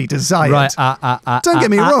lot to be desired. Right. Don't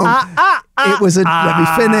get me wrong. It was a... let me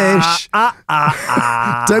finish.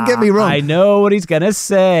 Don't get me wrong. I know what he's going to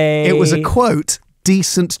say. It was a, quote,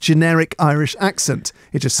 decent generic Irish accent.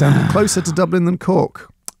 It just sounded closer to Dublin than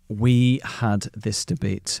Cork. We had this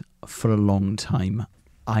debate for a long time.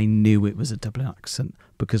 I knew it was a Dublin accent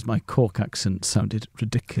because my Cork accent sounded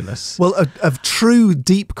ridiculous. Well, a true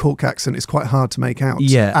deep Cork accent is quite hard to make out.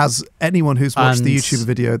 Yeah. As anyone who's watched the YouTube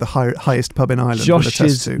video, the highest pub in Ireland, will attest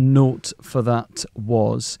Josh's to. note for that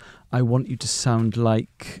was, I want you to sound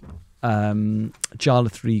like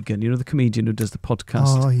Jarlath Regan, the comedian who does the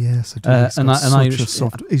podcast. Oh yes, I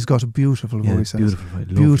do. He's got a beautiful voice.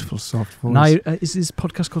 Beautiful soft voice. Is his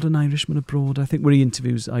podcast called An Irishman Abroad? I think, where he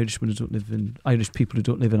interviews Irish people who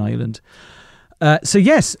don't live in Ireland. So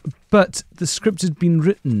yes, but the script had been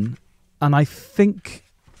written, and I think.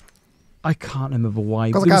 I can't remember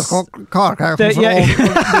why. Because the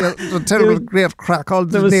terrible great crack all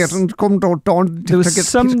the net and come down. There was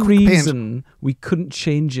some reason we couldn't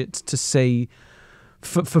change it to say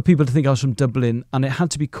for people to think I was from Dublin, and it had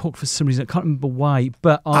to be Cork for some reason. I can't remember why,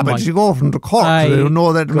 but but you go from the Cork, you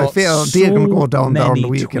know that my fair day can go down there on the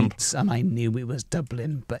weekend. Tweets, and I knew it was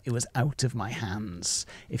Dublin, but it was out of my hands.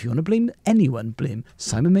 If you want to blame anyone, blame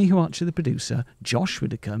Simon Mayhew Archer, the producer, Josh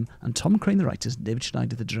Widdicombe, and Tom Crane, the writer, David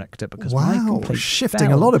Schneider, the director. Because my complaint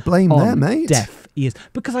shifting a lot of blame there, mate. Deaf ears,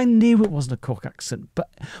 because I knew it wasn't a Cork accent. But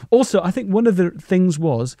also, I think one of the things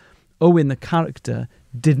was Owen, the character,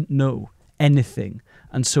 didn't know anything.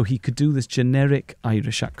 And so he could do this generic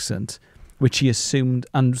Irish accent, which he assumed.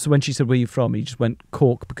 And so when she said, "Where are you from?" he just went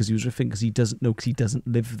Cork, because he was riffing, because he doesn't know, because he doesn't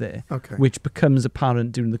live there. Okay. Which becomes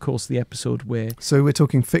apparent during the course of the episode where... So we're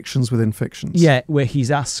talking fictions within fictions. Yeah, where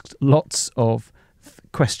he's asked lots of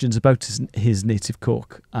questions about his native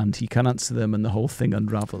Cork, and he can answer them, and the whole thing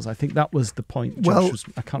unravels. I think that was the point.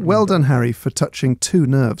 Well done, Harry, for touching two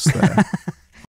nerves there.